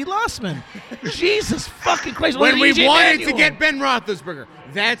fucking J.P. Lossman. Jesus fucking Christ. When we AJ wanted Manuel. to get Ben Roethlisberger.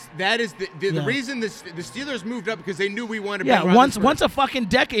 That is the reason the Steelers moved up, because they knew we wanted Ben Roethlisberger. Once a fucking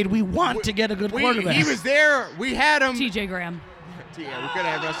decade, we want to get a good quarterback. He was there. We had him. TJ Graham. Yeah, we could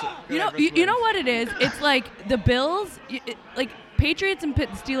have Russell. You know what it is? It's like the Bills, Patriots and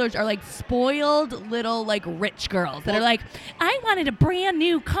Steelers are like spoiled little like rich girls that are like, I wanted a brand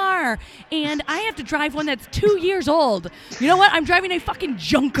new car and I have to drive one that's 2 years old. You know what? I'm driving a fucking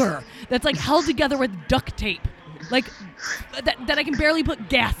junker that's like held together with duct tape. Like that I can barely put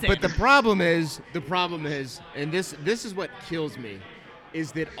gas in. But the problem is, and this is what kills me,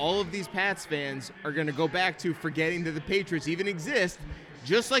 is that all of these Pats fans are going to go back to forgetting that the Patriots even exist,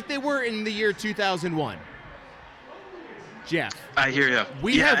 just like they were in the year 2001. Jeff, I hear you.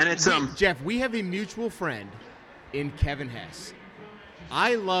 Jeff, we have a mutual friend in Kevin Hess.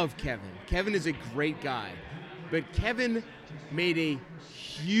 I love Kevin. Kevin is a great guy, but Kevin made a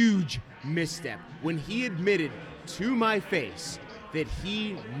huge misstep when he admitted to my face that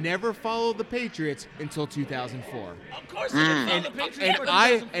he never followed the Patriots until 2004. Of course he didn't follow the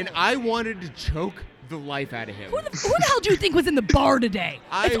Patriots. And I wanted to choke the life out of him. Who the hell do you think was in the bar today?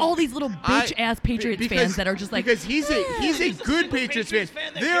 It's all these little bitch-ass Patriots fans that are just like... Because he's a good Patriots fan.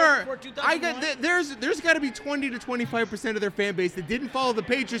 There's got to be 20 to 25% of their fan base that didn't follow the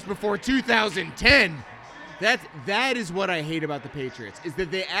Patriots before 2010. That is what I hate about the Patriots, is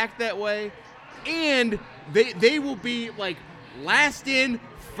that they act that way, and they will be like last in,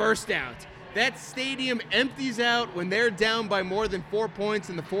 first out. That stadium empties out when they're down by more than 4 points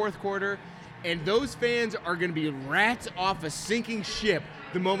in the fourth quarter. And those fans are going to be rats off a sinking ship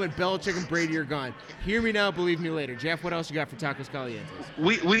the moment Belichick and Brady are gone. Hear me now, believe me later. Jeff, what else you got for Tacos Calientes?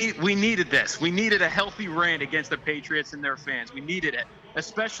 We needed this. We needed a healthy rant against the Patriots and their fans. We needed it,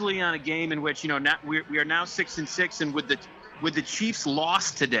 especially on a game in which we are now 6-6, and with the Chiefs'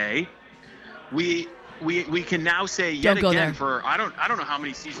 loss today, we we can now say Don't yet go again there. for I don't know how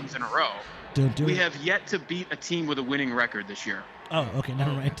many seasons in a row. Don't do We it. have yet to beat a team with a winning record this year, Oh, okay,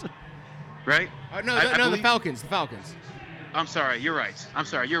 never mind. right? No, I the believe- Falcons. The Falcons. I'm sorry, you're right.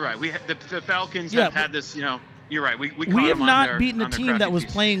 You're right. The Falcons Yeah, have had this, you're right. We caught We have them on not their- beaten a on their team crappy that was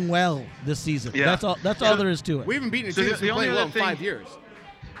piece. playing well this season. Yeah. That's all there is to it. We haven't beaten a So team the- that's the been only playing well other in thing- 5 years.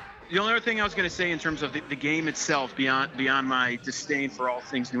 The only other thing I was going to say in terms of the game itself, beyond my disdain for all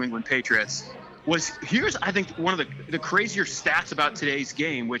things New England Patriots, was here's I think one of the crazier stats about today's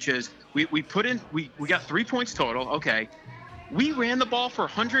game, which is we got 3 points total. Okay, we ran the ball for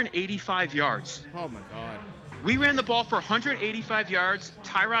 185 yards. Oh my God. We ran the ball for 185 yards.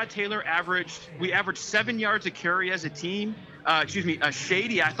 Tyrod Taylor averaged 7 yards a carry as a team.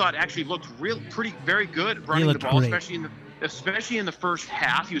 Shady, I thought actually looked very good running the looked ball, great. especially in the first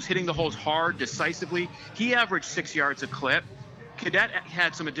half. He was hitting the holes hard, decisively. He averaged 6 yards a clip. Cadet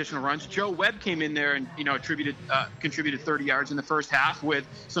had some additional runs. Joe Webb came in there and contributed 30 yards in the first half with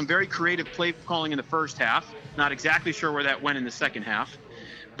some very creative play calling in the first half. Not exactly sure where that went in the second half,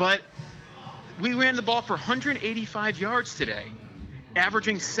 but we ran the ball for 185 yards today,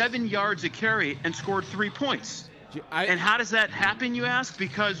 averaging 7 yards a carry, and scored 3 points. And how does that happen, you ask?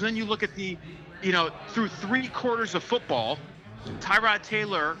 Because then you look at through 3 quarters of football, Tyrod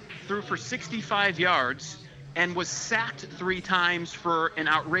Taylor threw for 65 yards and was sacked 3 times for an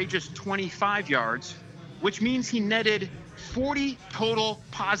outrageous 25 yards, which means he netted 40 total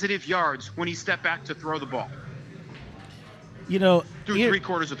positive yards when he stepped back to throw the ball through 3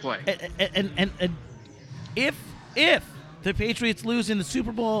 quarters of play. And if the Patriots lose in the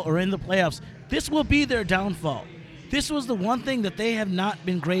Super Bowl or in the playoffs, this will be their downfall. This was the one thing that they have not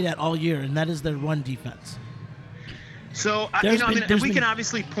been great at all year, and that is their run defense. So we can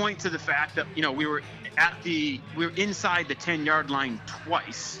obviously point to the fact that we were inside the 10-yard line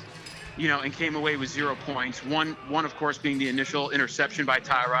twice, and came away with 0 points. One of course being the initial interception by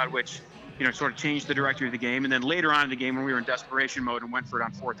Tyrod, which sort of changed the direction of the game, and then later on in the game when we were in desperation mode and went for it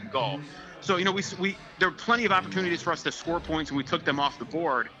on 4th and goal. So we there were plenty of opportunities for us to score points, and we took them off the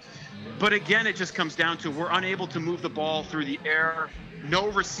board. But again, it just comes down to we're unable to move the ball through the air. No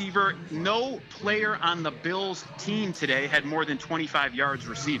receiver, no player on the Bills team today had more than 25 yards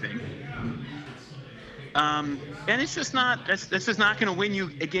receiving. And it's just not. This is not going to win you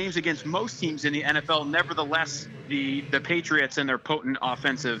games against most teams in the NFL. Nevertheless, the Patriots and their potent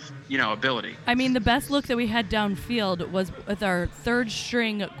offensive, ability. I mean, the best look that we had downfield was with our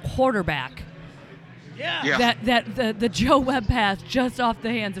third-string quarterback. Yeah. That the Joe Webb pass just off the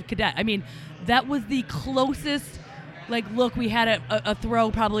hands of Cadet. I mean, that was the closest look we had a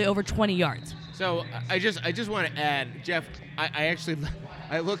throw probably over 20 yards. So I just want to add, Jeff.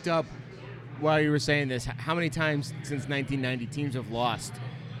 I looked up while you were saying this how many times since 1990 teams have lost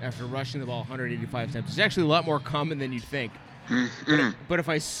after rushing the ball 185 times. It's actually a lot more common than you'd think. But if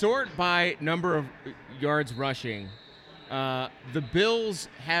I sort by number of yards rushing, the Bills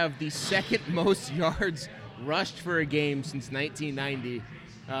have the second most yards rushed for a game since 1990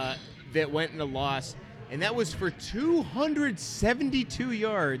 that went in a loss, and that was for 272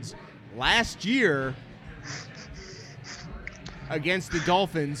 yards last year against the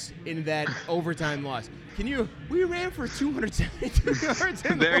Dolphins in that overtime loss. We ran for 272 yards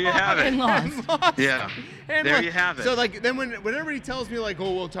and There you have it. And lost. Yeah. And There lost. you have it. So then when everybody tells me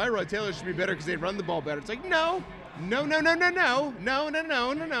Tyrod Taylor should be better because they run the ball better, it's like no.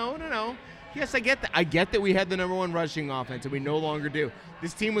 Yes, I get that. I get that we had the number 1 rushing offense, and we no longer do.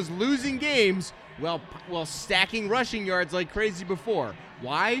 This team was losing games while stacking rushing yards like crazy before.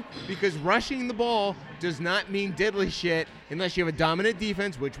 Why? Because rushing the ball does not mean diddly shit unless you have a dominant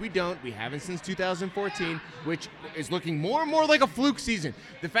defense, which we don't. We haven't since 2014, which is looking more and more like a fluke season.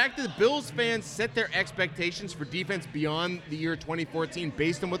 The fact that the Bills fans set their expectations for defense beyond the year 2014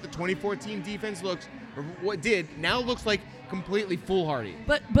 based on what the 2014 defense now looks like completely foolhardy.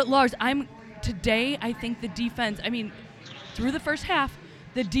 But Lars, today I think the defense, through the first half,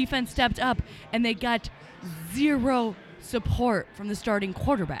 the defense stepped up and they got 0 support from the starting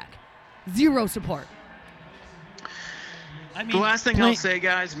quarterback. 0 support. The last thing I'll say,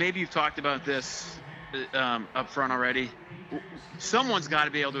 guys, maybe you've talked about this up front already. Someone's got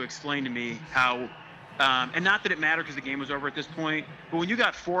to be able to explain to me how, and not that it mattered because the game was over at this point, but when you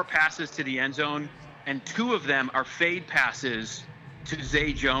got 4 passes to the end zone and 2 of them are fade passes to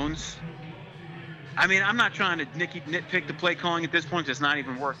Zay Jones, I'm not trying to nitpick the play calling at this point. It's not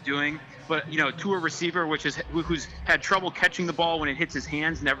even worth doing. But, to a receiver who's had trouble catching the ball when it hits his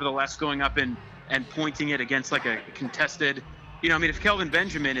hands, nevertheless going up and pointing it against a contested, if Kelvin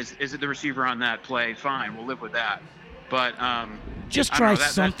Benjamin is the receiver on that play, fine, we'll live with that. But Just I don't try know,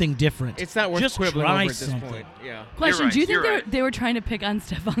 that- something different. It's not worth Just quibbling try over at this something. point. Yeah. Question: right, do you think you're right. they were trying to pick on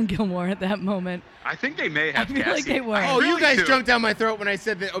Stephon Gilmore at that moment? I think they may have. I feel like Cassie. they were. I Oh, you really guys do. jumped down my throat when I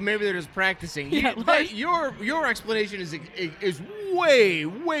said that. Oh, maybe they're just practicing. Yeah, You- like- your explanation is way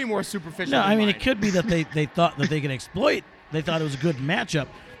more superficial. No, than I mean, mine. it could be that they thought that they could exploit. They thought it was a good matchup.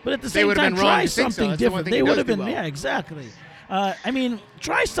 But at the They same would've time, been wrong try to think so. something That's the one different. thing They he would does have do been, well. yeah, exactly. I mean,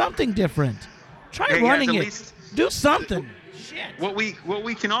 try something different. Try Hey, guys, running at it. least- Do something. Shit. What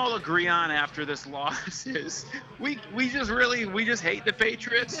we can all agree on after this loss is we just hate the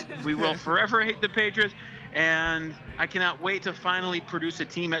Patriots. We will forever hate the Patriots, and I cannot wait to finally produce a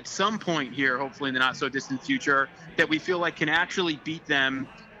team at some point here, hopefully in the not so distant future, that we feel like can actually beat them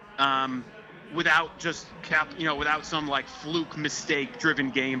without just without some like fluke mistake driven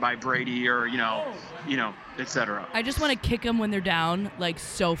game by Brady or etc. I just want to kick them when they're down, like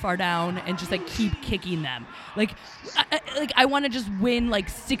so far down, and just like keep kicking them. Like I want to just win like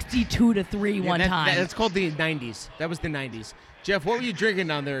 62-3 Yeah, one time. That's called the 90s. That was the 90s. Jeff, what were you drinking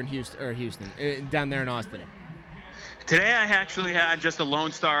down there in Houston, down there in Austin? Today I actually had just a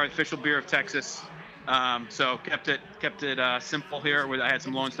Lone Star, official beer of Texas. So kept it simple here. I had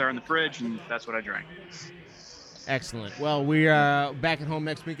some Lone Star in the fridge, and that's what I drank. Excellent. Well, we are back at home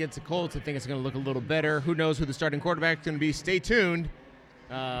next week against the Colts. I think it's going to look a little better. Who knows who the starting quarterback is going to be? Stay tuned.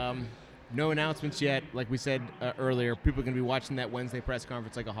 No announcements yet. Like we said earlier, people are going to be watching that Wednesday press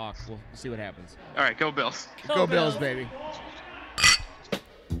conference like a hawk. We'll see what happens. All right, go Bills. Go Bills, baby.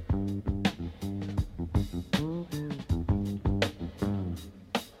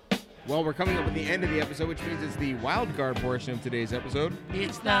 Well, we're coming up at the end of the episode, which means it's the wild card portion of today's episode.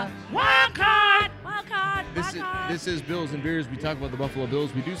 It's the wild card. Wild card. This is Bills and Beers. We talk about the Buffalo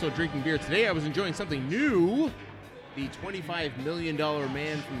Bills. We do so drinking beer. Today I was enjoying something new. The $25 million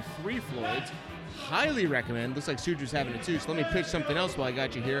man from Three Floyds. Highly recommend. Looks like Sudra's having it too. So let me pitch something else while I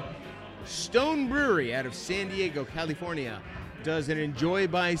got you here. Stone Brewery out of San Diego, California, does an Enjoy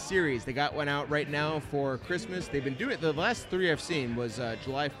By series. They got one out right now for Christmas. They've been doing it. The last three I've seen was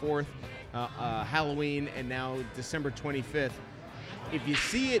July 4th, Halloween, and now December 25th. If you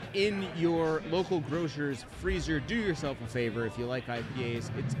see it in your local grocer's freezer, do yourself a favor. If you like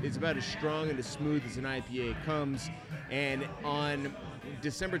IPAs, it's about as strong and as smooth as an IPA comes. And on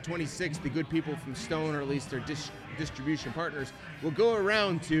December 26th, the good people from Stone, or at least their distribution partners, will go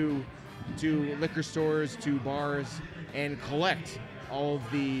around to liquor stores, to bars, and collect all of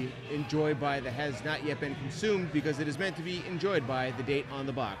the Enjoy By that has not yet been consumed, because it is meant to be enjoyed by the date on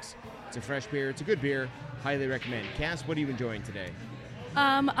the box. It's a fresh beer. It's a good beer. Highly recommend. Cass, what are you enjoying today?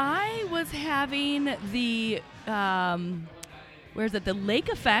 I was having the where's it? The Lake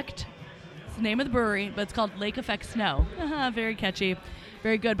Effect. It's the name of the brewery, but it's called Lake Effect Snow. Very catchy,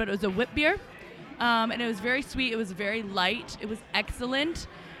 very good. But it was a whip beer, and it was very sweet. It was very light. It was excellent.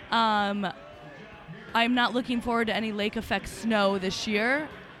 I'm not looking forward to any Lake Effect Snow this year,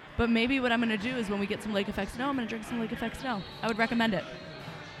 but maybe what I'm going to do is when we get some Lake Effect Snow, I'm going to drink some Lake Effect Snow. I would recommend it.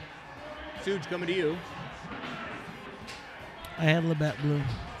 Suge, coming to you. I had Labatt Blue.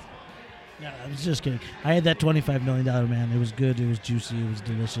 No, I was just kidding. I had that $25 million man. It was good. It was juicy. It was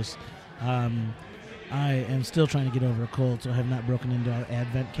delicious. I am still trying to get over a cold, so I have not broken into our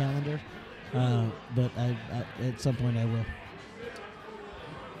Advent calendar. But I at some point I will.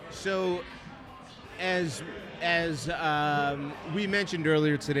 So, as we mentioned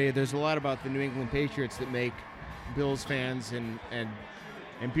earlier today, there's a lot about the New England Patriots that make Bills fans and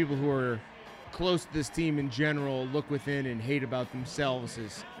people who are close to this team in general look within and hate about themselves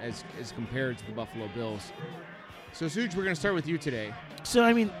as compared to the Buffalo Bills. So, Suge, we're going to start with you today. So,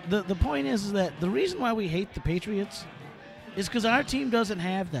 I mean, the point is that the reason why we hate the Patriots is because our team doesn't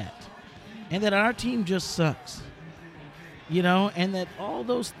have that. And that our team just sucks. You know, and that all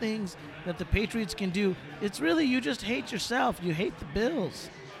those things that the Patriots can do, it's really you just hate yourself. You hate the Bills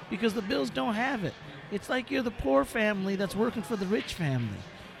because the Bills don't have it. It's like you're the poor family that's working for the rich family.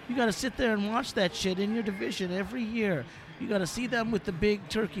 You got to sit there and watch that shit in your division every year. You got to see them with the big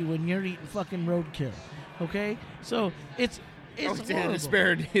turkey when you're eating fucking roadkill. Okay? So it's horrible.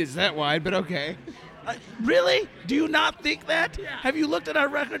 Disparity is that wide, but okay. Really? Do you not think that? Yeah. Have you looked at our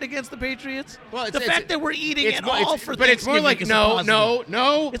record against the Patriots? Well, the fact that we're eating it all for but it's more like no.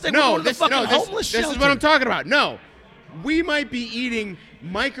 It's like we're the fucking homeless shelter. This is what I'm talking about. No, we might be eating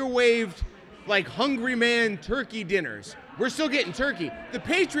microwaved, like Hungry Man turkey dinners. We're still getting turkey. The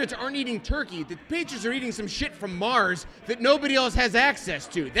Patriots aren't eating turkey. The Patriots are eating some shit from Mars that nobody else has access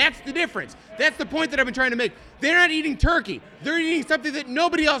to. That's the difference. That's the point that I've been trying to make. They're not eating turkey. They're eating something that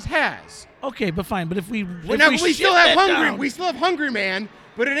nobody else has. Okay, but fine. But if we still have Hungry Man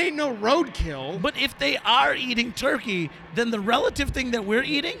but it ain't no roadkill. But if they are eating turkey, then the relative thing that we're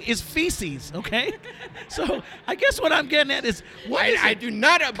eating is feces, okay? So I guess what I'm getting at is, I do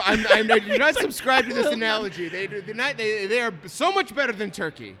not. I do not subscribe to this analogy. They do not. They are so much better than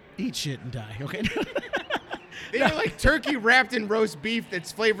turkey. eat shit and die, okay? They are like turkey wrapped in roast beef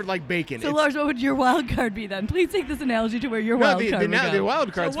that's flavored like bacon. So, Lars, what would your wild card be then? Please take this analogy to where your no, wild card would go. the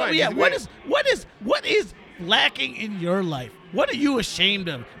wild card's So fine. yeah, what is lacking in your life? What are you ashamed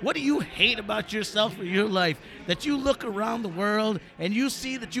of? What do you hate about yourself or your life that you look around the world and you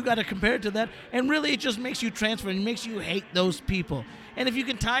see that you got to compare it to that, and really it just makes you transfer and makes you hate those people? And if you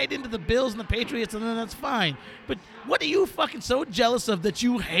can tie it into the Bills and the Patriots, then that's fine. But what are you fucking so jealous of that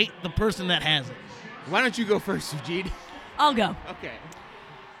you hate the person that has it? Why don't you go first, Eugene? I'll go. Okay.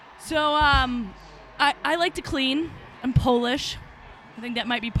 So, I like to clean. I'm Polish. I think that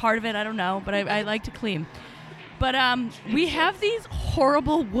might be part of it. I don't know, but I like to clean. But we have these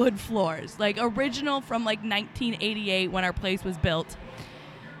horrible wood floors, like original from like 1988 when our place was built,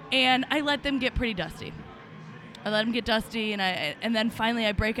 and I let them get pretty dusty. And then finally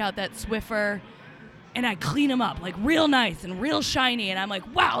I break out that Swiffer, and I clean them up like real nice and real shiny, and I'm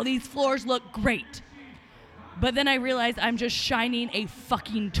like, wow, these floors look great. But then I realize I'm just shining a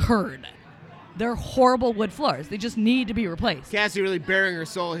fucking turd. They're horrible wood floors. They just need to be replaced. Cassie really bearing her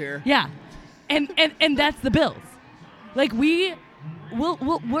soul here. Yeah, and that's the Bills. Like we're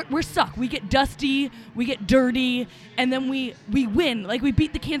stuck. We get dusty, we get dirty, and then we win. Like we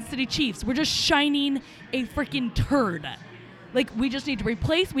beat the Kansas City Chiefs. We're just shining a freaking turd. Like we just need to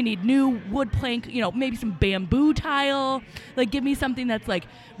replace. We need new wood plank. Maybe some bamboo tile. Like give me something that's like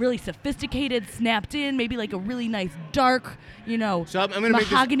really sophisticated, snapped in. Maybe like a really nice dark, So I'm gonna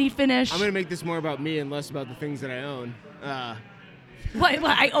mahogany finish. I'm going to make this more about me and less about the things that I own. What?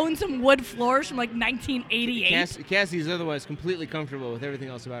 I own some wood floors from like 1988. Cassie is otherwise completely comfortable with everything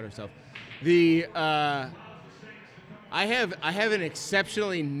else about herself. I have an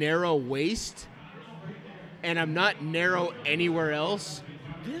exceptionally narrow waist, and I'm not narrow anywhere else.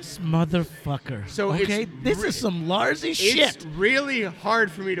 This motherfucker. So okay, this is some Larsy shit. It's really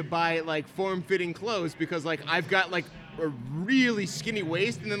hard for me to buy like form-fitting clothes because like I've got like a really skinny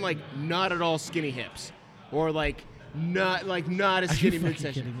waist and then like not at all skinny hips, or like not a Are skinny you fucking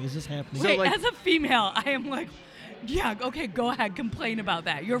midsection. kidding me? Is this happening? So, Wait, like- as a female, I am like, yeah, okay, go ahead, complain about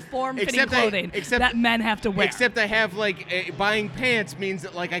that. Your form-fitting Except clothing that men have to wear. Except I have like buying pants means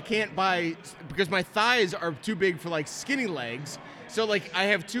that like I can't buy because my thighs are too big for like skinny legs. So like I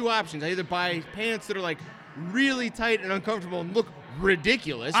have two options. I either buy pants that are like really tight and uncomfortable and look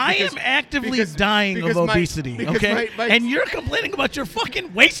ridiculous. I am actively dying of obesity, okay? And you're complaining about your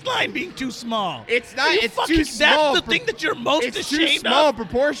fucking waistline being too small. It's not. Are you It's fucking, too small. That's the thing that you're most It's too ashamed small of.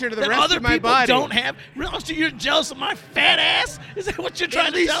 proportion to the that rest other of my people body. don't have. So you're jealous of my fat ass? Is that what you're trying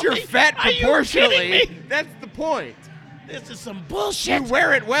At to least tell you're me? fat Are you proportionally. kidding me? That's the point. This is some bullshit. You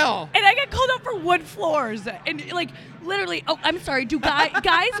wear it well. And I get called out for wood floors. And, like, literally, I'm sorry, do guys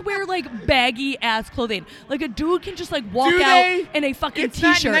wear, like, baggy-ass clothing? Like, a dude can just, like, walk Do out they? in a fucking It's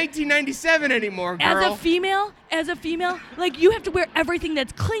not T-shirt. 1997 anymore, girl. As a female, like, you have to wear everything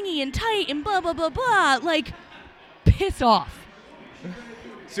that's clingy and tight and blah, blah, blah, blah. Like, piss off.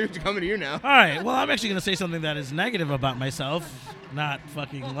 Suit's coming to you now. All right, well, I'm actually going to say something that is negative about myself, not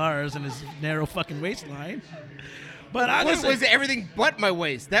fucking Lars and his narrow fucking waistline. But I'm What was everything but my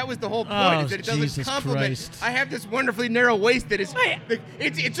waist? That was the whole point. Oh, is that it doesn't Jesus complement. Christ. I have this wonderfully narrow waist that is.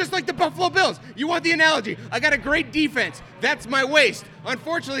 It's just like the Buffalo Bills. You want the analogy? I got a great defense. That's my waist.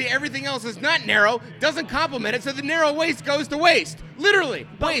 Unfortunately, everything else is not narrow. Doesn't complement it. So the narrow waist goes to waist. Literally,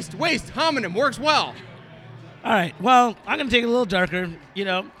 waist, homonym works well. All right, well, I'm going to take it a little darker.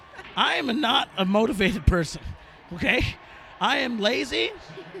 I am not a motivated person, okay? I am lazy,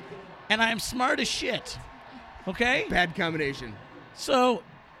 and I am smart as shit, okay? Bad combination. So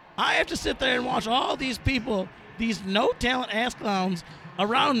I have to sit there and watch all these people, these no-talent ass clowns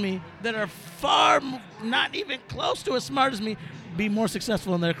around me that are not even close to as smart as me, be more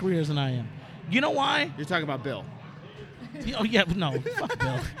successful in their careers than I am. You know why? You're talking about Bill. Oh, yeah, no, fuck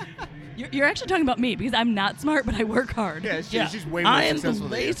Bill. You're actually talking about me because I'm not smart, but I work hard. Yeah, she's way more I am the successful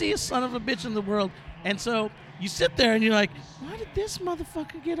than you. laziest son of a bitch in the world. And so you sit there and you're like, why did this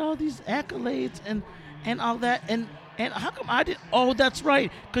motherfucker get all these accolades and all that? And how come I didn't? Oh, that's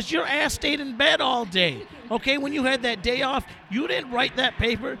right. Because your ass stayed in bed all day. Okay, when you had that day off, you didn't write that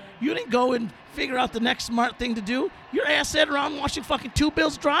paper. You didn't go and figure out the next smart thing to do. Your ass sat around watching fucking Two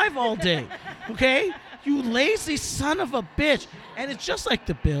Bills Drive all day. Okay? You lazy son of a bitch. And it's just like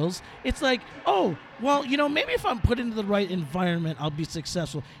the Bills. It's like, oh, well, maybe if I'm put into the right environment, I'll be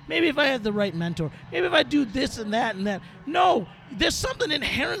successful. Maybe if I have the right mentor. Maybe if I do this and that and that. No, there's something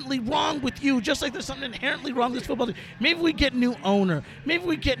inherently wrong with you, just like there's something inherently wrong with this football team. Maybe we get a new owner. Maybe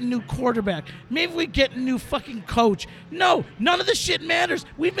we get a new quarterback. Maybe we get a new fucking coach. No, none of this shit matters.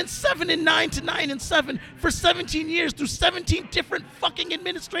 We've been 7-9 to 9-7 for 17 years through 17 different fucking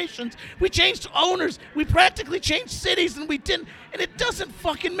administrations. We changed owners. We practically changed cities, and we didn't. And it doesn't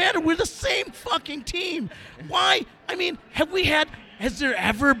fucking matter. We're the same fucking team. Why? I mean, has there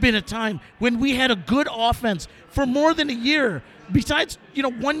ever been a time when we had a good offense for more than a year? Besides,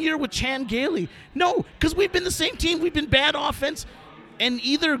 1 year with Chan Gailey. No, because we've been the same team. We've been bad offense and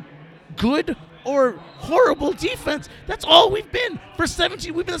either good or horrible defense. That's all we've been for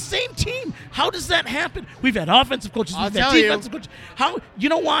 17. We've been the same team. How does that happen? We've had offensive coaches. We've had defensive coaches. How? You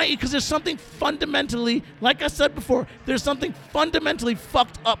know why? Because there's something fundamentally, like I said before, there's something fundamentally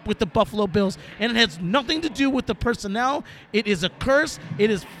fucked up with the Buffalo Bills, and it has nothing to do with the personnel. It is a curse. It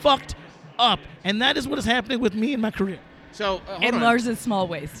is fucked up, and that is what is happening with me in my career. So, hold And on. Lars' small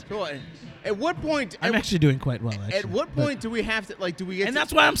waist. Hold on. At what point? I'm actually doing quite well. Actually, At what point do we have to do we get? And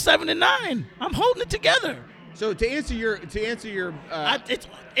that's why I'm 7-9. I'm holding it together. So to answer your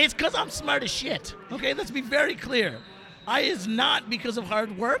It's because I'm smart as shit. Okay, let's be very clear. It's not because of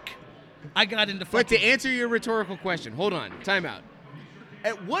hard work. I got into but fucking. to answer your rhetorical question, hold on, time out.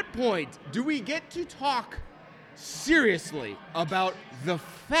 At what point do we get to talk seriously about the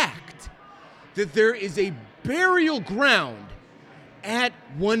fact that there is a burial ground at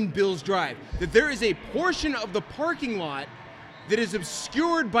One Bills Drive, that there is a portion of the parking lot that is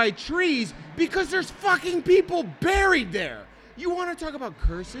obscured by trees because there's fucking people buried there? You want to talk about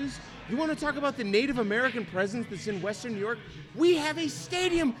curses? You want to talk about the Native American presence that's in Western New York? We have a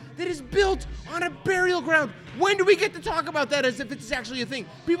stadium that is built on a burial ground. When do we get to talk about that as if it's actually a thing?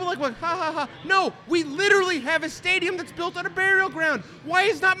 People are like, ha ha ha. No, we literally have a stadium that's built on a burial ground. Why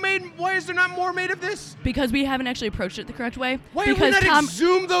is there not more made of this? Because we haven't actually approached it the correct way. Why have because we not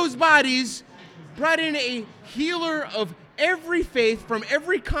exhumed those bodies, brought in a healer of every faith from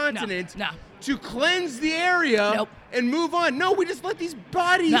every continent No. to cleanse the area Nope. and move on? No, we just let these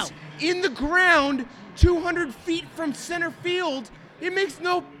bodies in the ground 200 feet from center field. It makes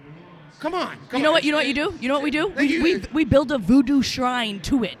no... Come on. You know what you do? You know what we do? We build a voodoo shrine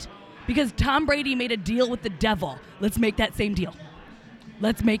to it. Because Tom Brady made a deal with the devil. Let's make that same deal.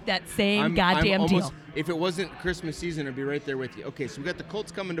 Let's make that same goddamn deal. If it wasn't Christmas season, I'd be right there with you. Okay, so we got the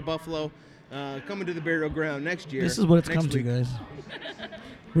Colts coming to Buffalo, coming to the burial ground next year. This is what it's come to, week. guys.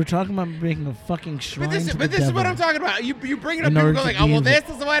 We're talking about making a fucking shrine But this to the is what devil. I'm talking about. You bring it up, In people order go to like, be oh, well, in this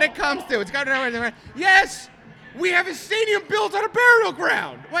is what it comes to. It's got to. Yes, we have a stadium built on a burial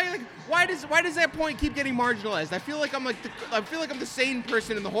ground. Why does that point keep getting marginalized? I feel like I'm the sane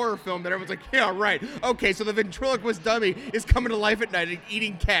person in the horror film that everyone's like, yeah, right. Okay, so the ventriloquist dummy is coming to life at night and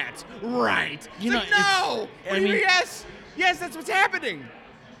eating cats. Right. No. Yes, that's what's happening.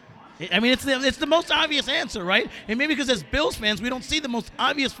 I mean, it's the most obvious answer, right? And maybe because as Bills fans, we don't see the most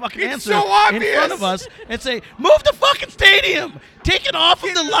obvious fucking It's answer so obvious! in front of us and say, move the fucking stadium! Take it off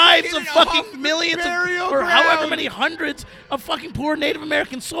of the lives of it off fucking the millions burial or however ground. many hundreds of fucking poor Native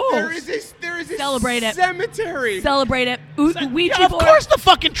American souls. There is a Celebrate it. cemetery. Celebrate it. Ouija Yeah, of board. course the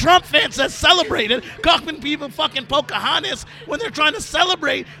fucking Trump fan says celebrate it. Kaufman people fucking Pocahontas when they're trying to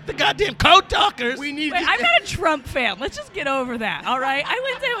celebrate the goddamn code talkers. We need. Wait, I'm not a Trump fan. Let's just get over that, all right? I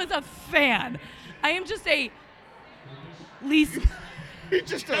wouldn't say I was a fan. I am just a least.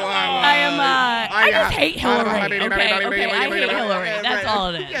 just I just hate Hillary. Okay, I hate Hillary. That's all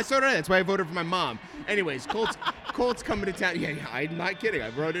it is. Yeah, so do I. That's why I voted for my mom. Anyways, Colts coming to town. Yeah, I'm not kidding. I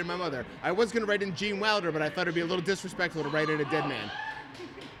wrote in my mother. I was going to write in Gene Wilder, but I thought it'd be a little disrespectful to write in a dead man.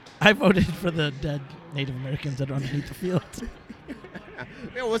 I voted for the dead Native Americans that are underneath the field.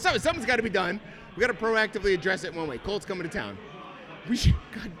 Yeah, well, something's got to be done. We got to proactively address it one way. Colts coming to town. We should.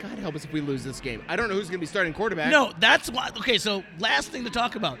 God help us if we lose this game. I don't know who's going to be starting quarterback. No, that's why. Okay, so last thing to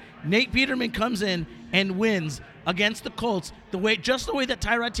talk about. Nate Peterman comes in and wins against the Colts just the way that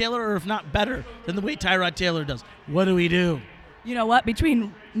Tyrod Taylor, or if not better than the way Tyrod Taylor does. What do we do? You know what?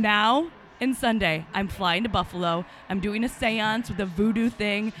 Between now and Sunday, I'm flying to Buffalo. I'm doing a seance with a voodoo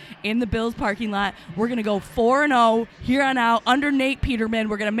thing in the Bills parking lot. We're going to go 4-0 here on out under Nate Peterman.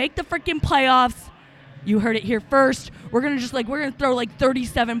 We're going to make the freaking playoffs. You heard it here first. We're going to throw like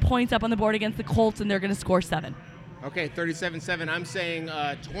 37 points up on the board against the Colts, and they're going to score 7. Okay, 37-7. I'm saying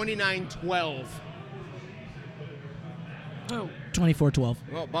 29-12. Who? 24-12.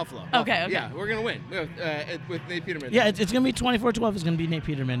 Well, Buffalo. Okay. Yeah, we're gonna win with Nate Peterman. Yeah, it's gonna be 24-12. It's gonna be Nate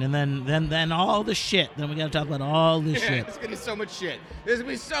Peterman, and then all the shit. Then we gotta talk about all this shit. It's gonna be so much shit. There's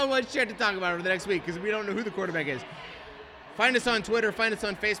gonna be so much shit to talk about over the next week because we don't know who the quarterback is. Find us on Twitter, find us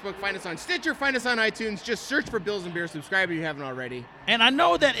on Facebook, find us on Stitcher, find us on iTunes. Just search for Bills and Beer. Subscribe if you haven't already. And I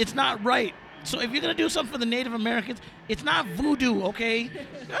know that it's not right. So if you're gonna do something for the Native Americans, it's not voodoo, okay?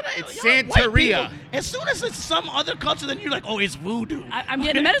 It's You're white Santeria. people. As soon as it's some other culture, then you're like, oh, it's voodoo. I'm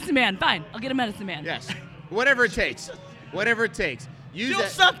getting a medicine man. Fine, I'll get a medicine man. Yes. Whatever it takes. Whatever it takes. Use Do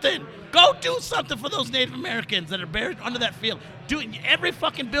that. something. Go do something for those Native Americans that are buried under that field. Every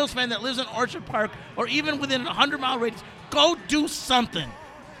fucking Bills fan that lives in Orchard Park or even within a 100-mile radius, go do something.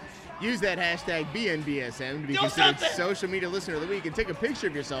 Use that hashtag BNBSM to be Do considered something. social media listener of the week and take a picture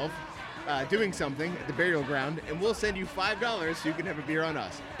of yourself doing something at the burial ground, and we'll send you $5 so you can have a beer on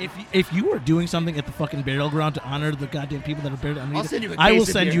us. If you are doing something at the fucking burial ground to honor the goddamn people that are buried underneath, I'll send you a I will case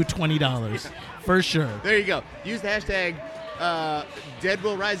of send beer. you $20 for sure. There you go. Use the hashtag Dead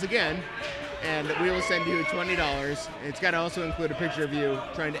Will Rise Again, and we will send you $20. It's got to also include a picture of you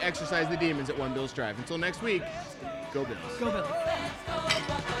trying to exorcise the demons at One Bills Drive. Until next week, go Bills. Go Bills.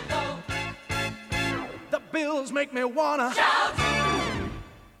 The Bills make me wanna Shout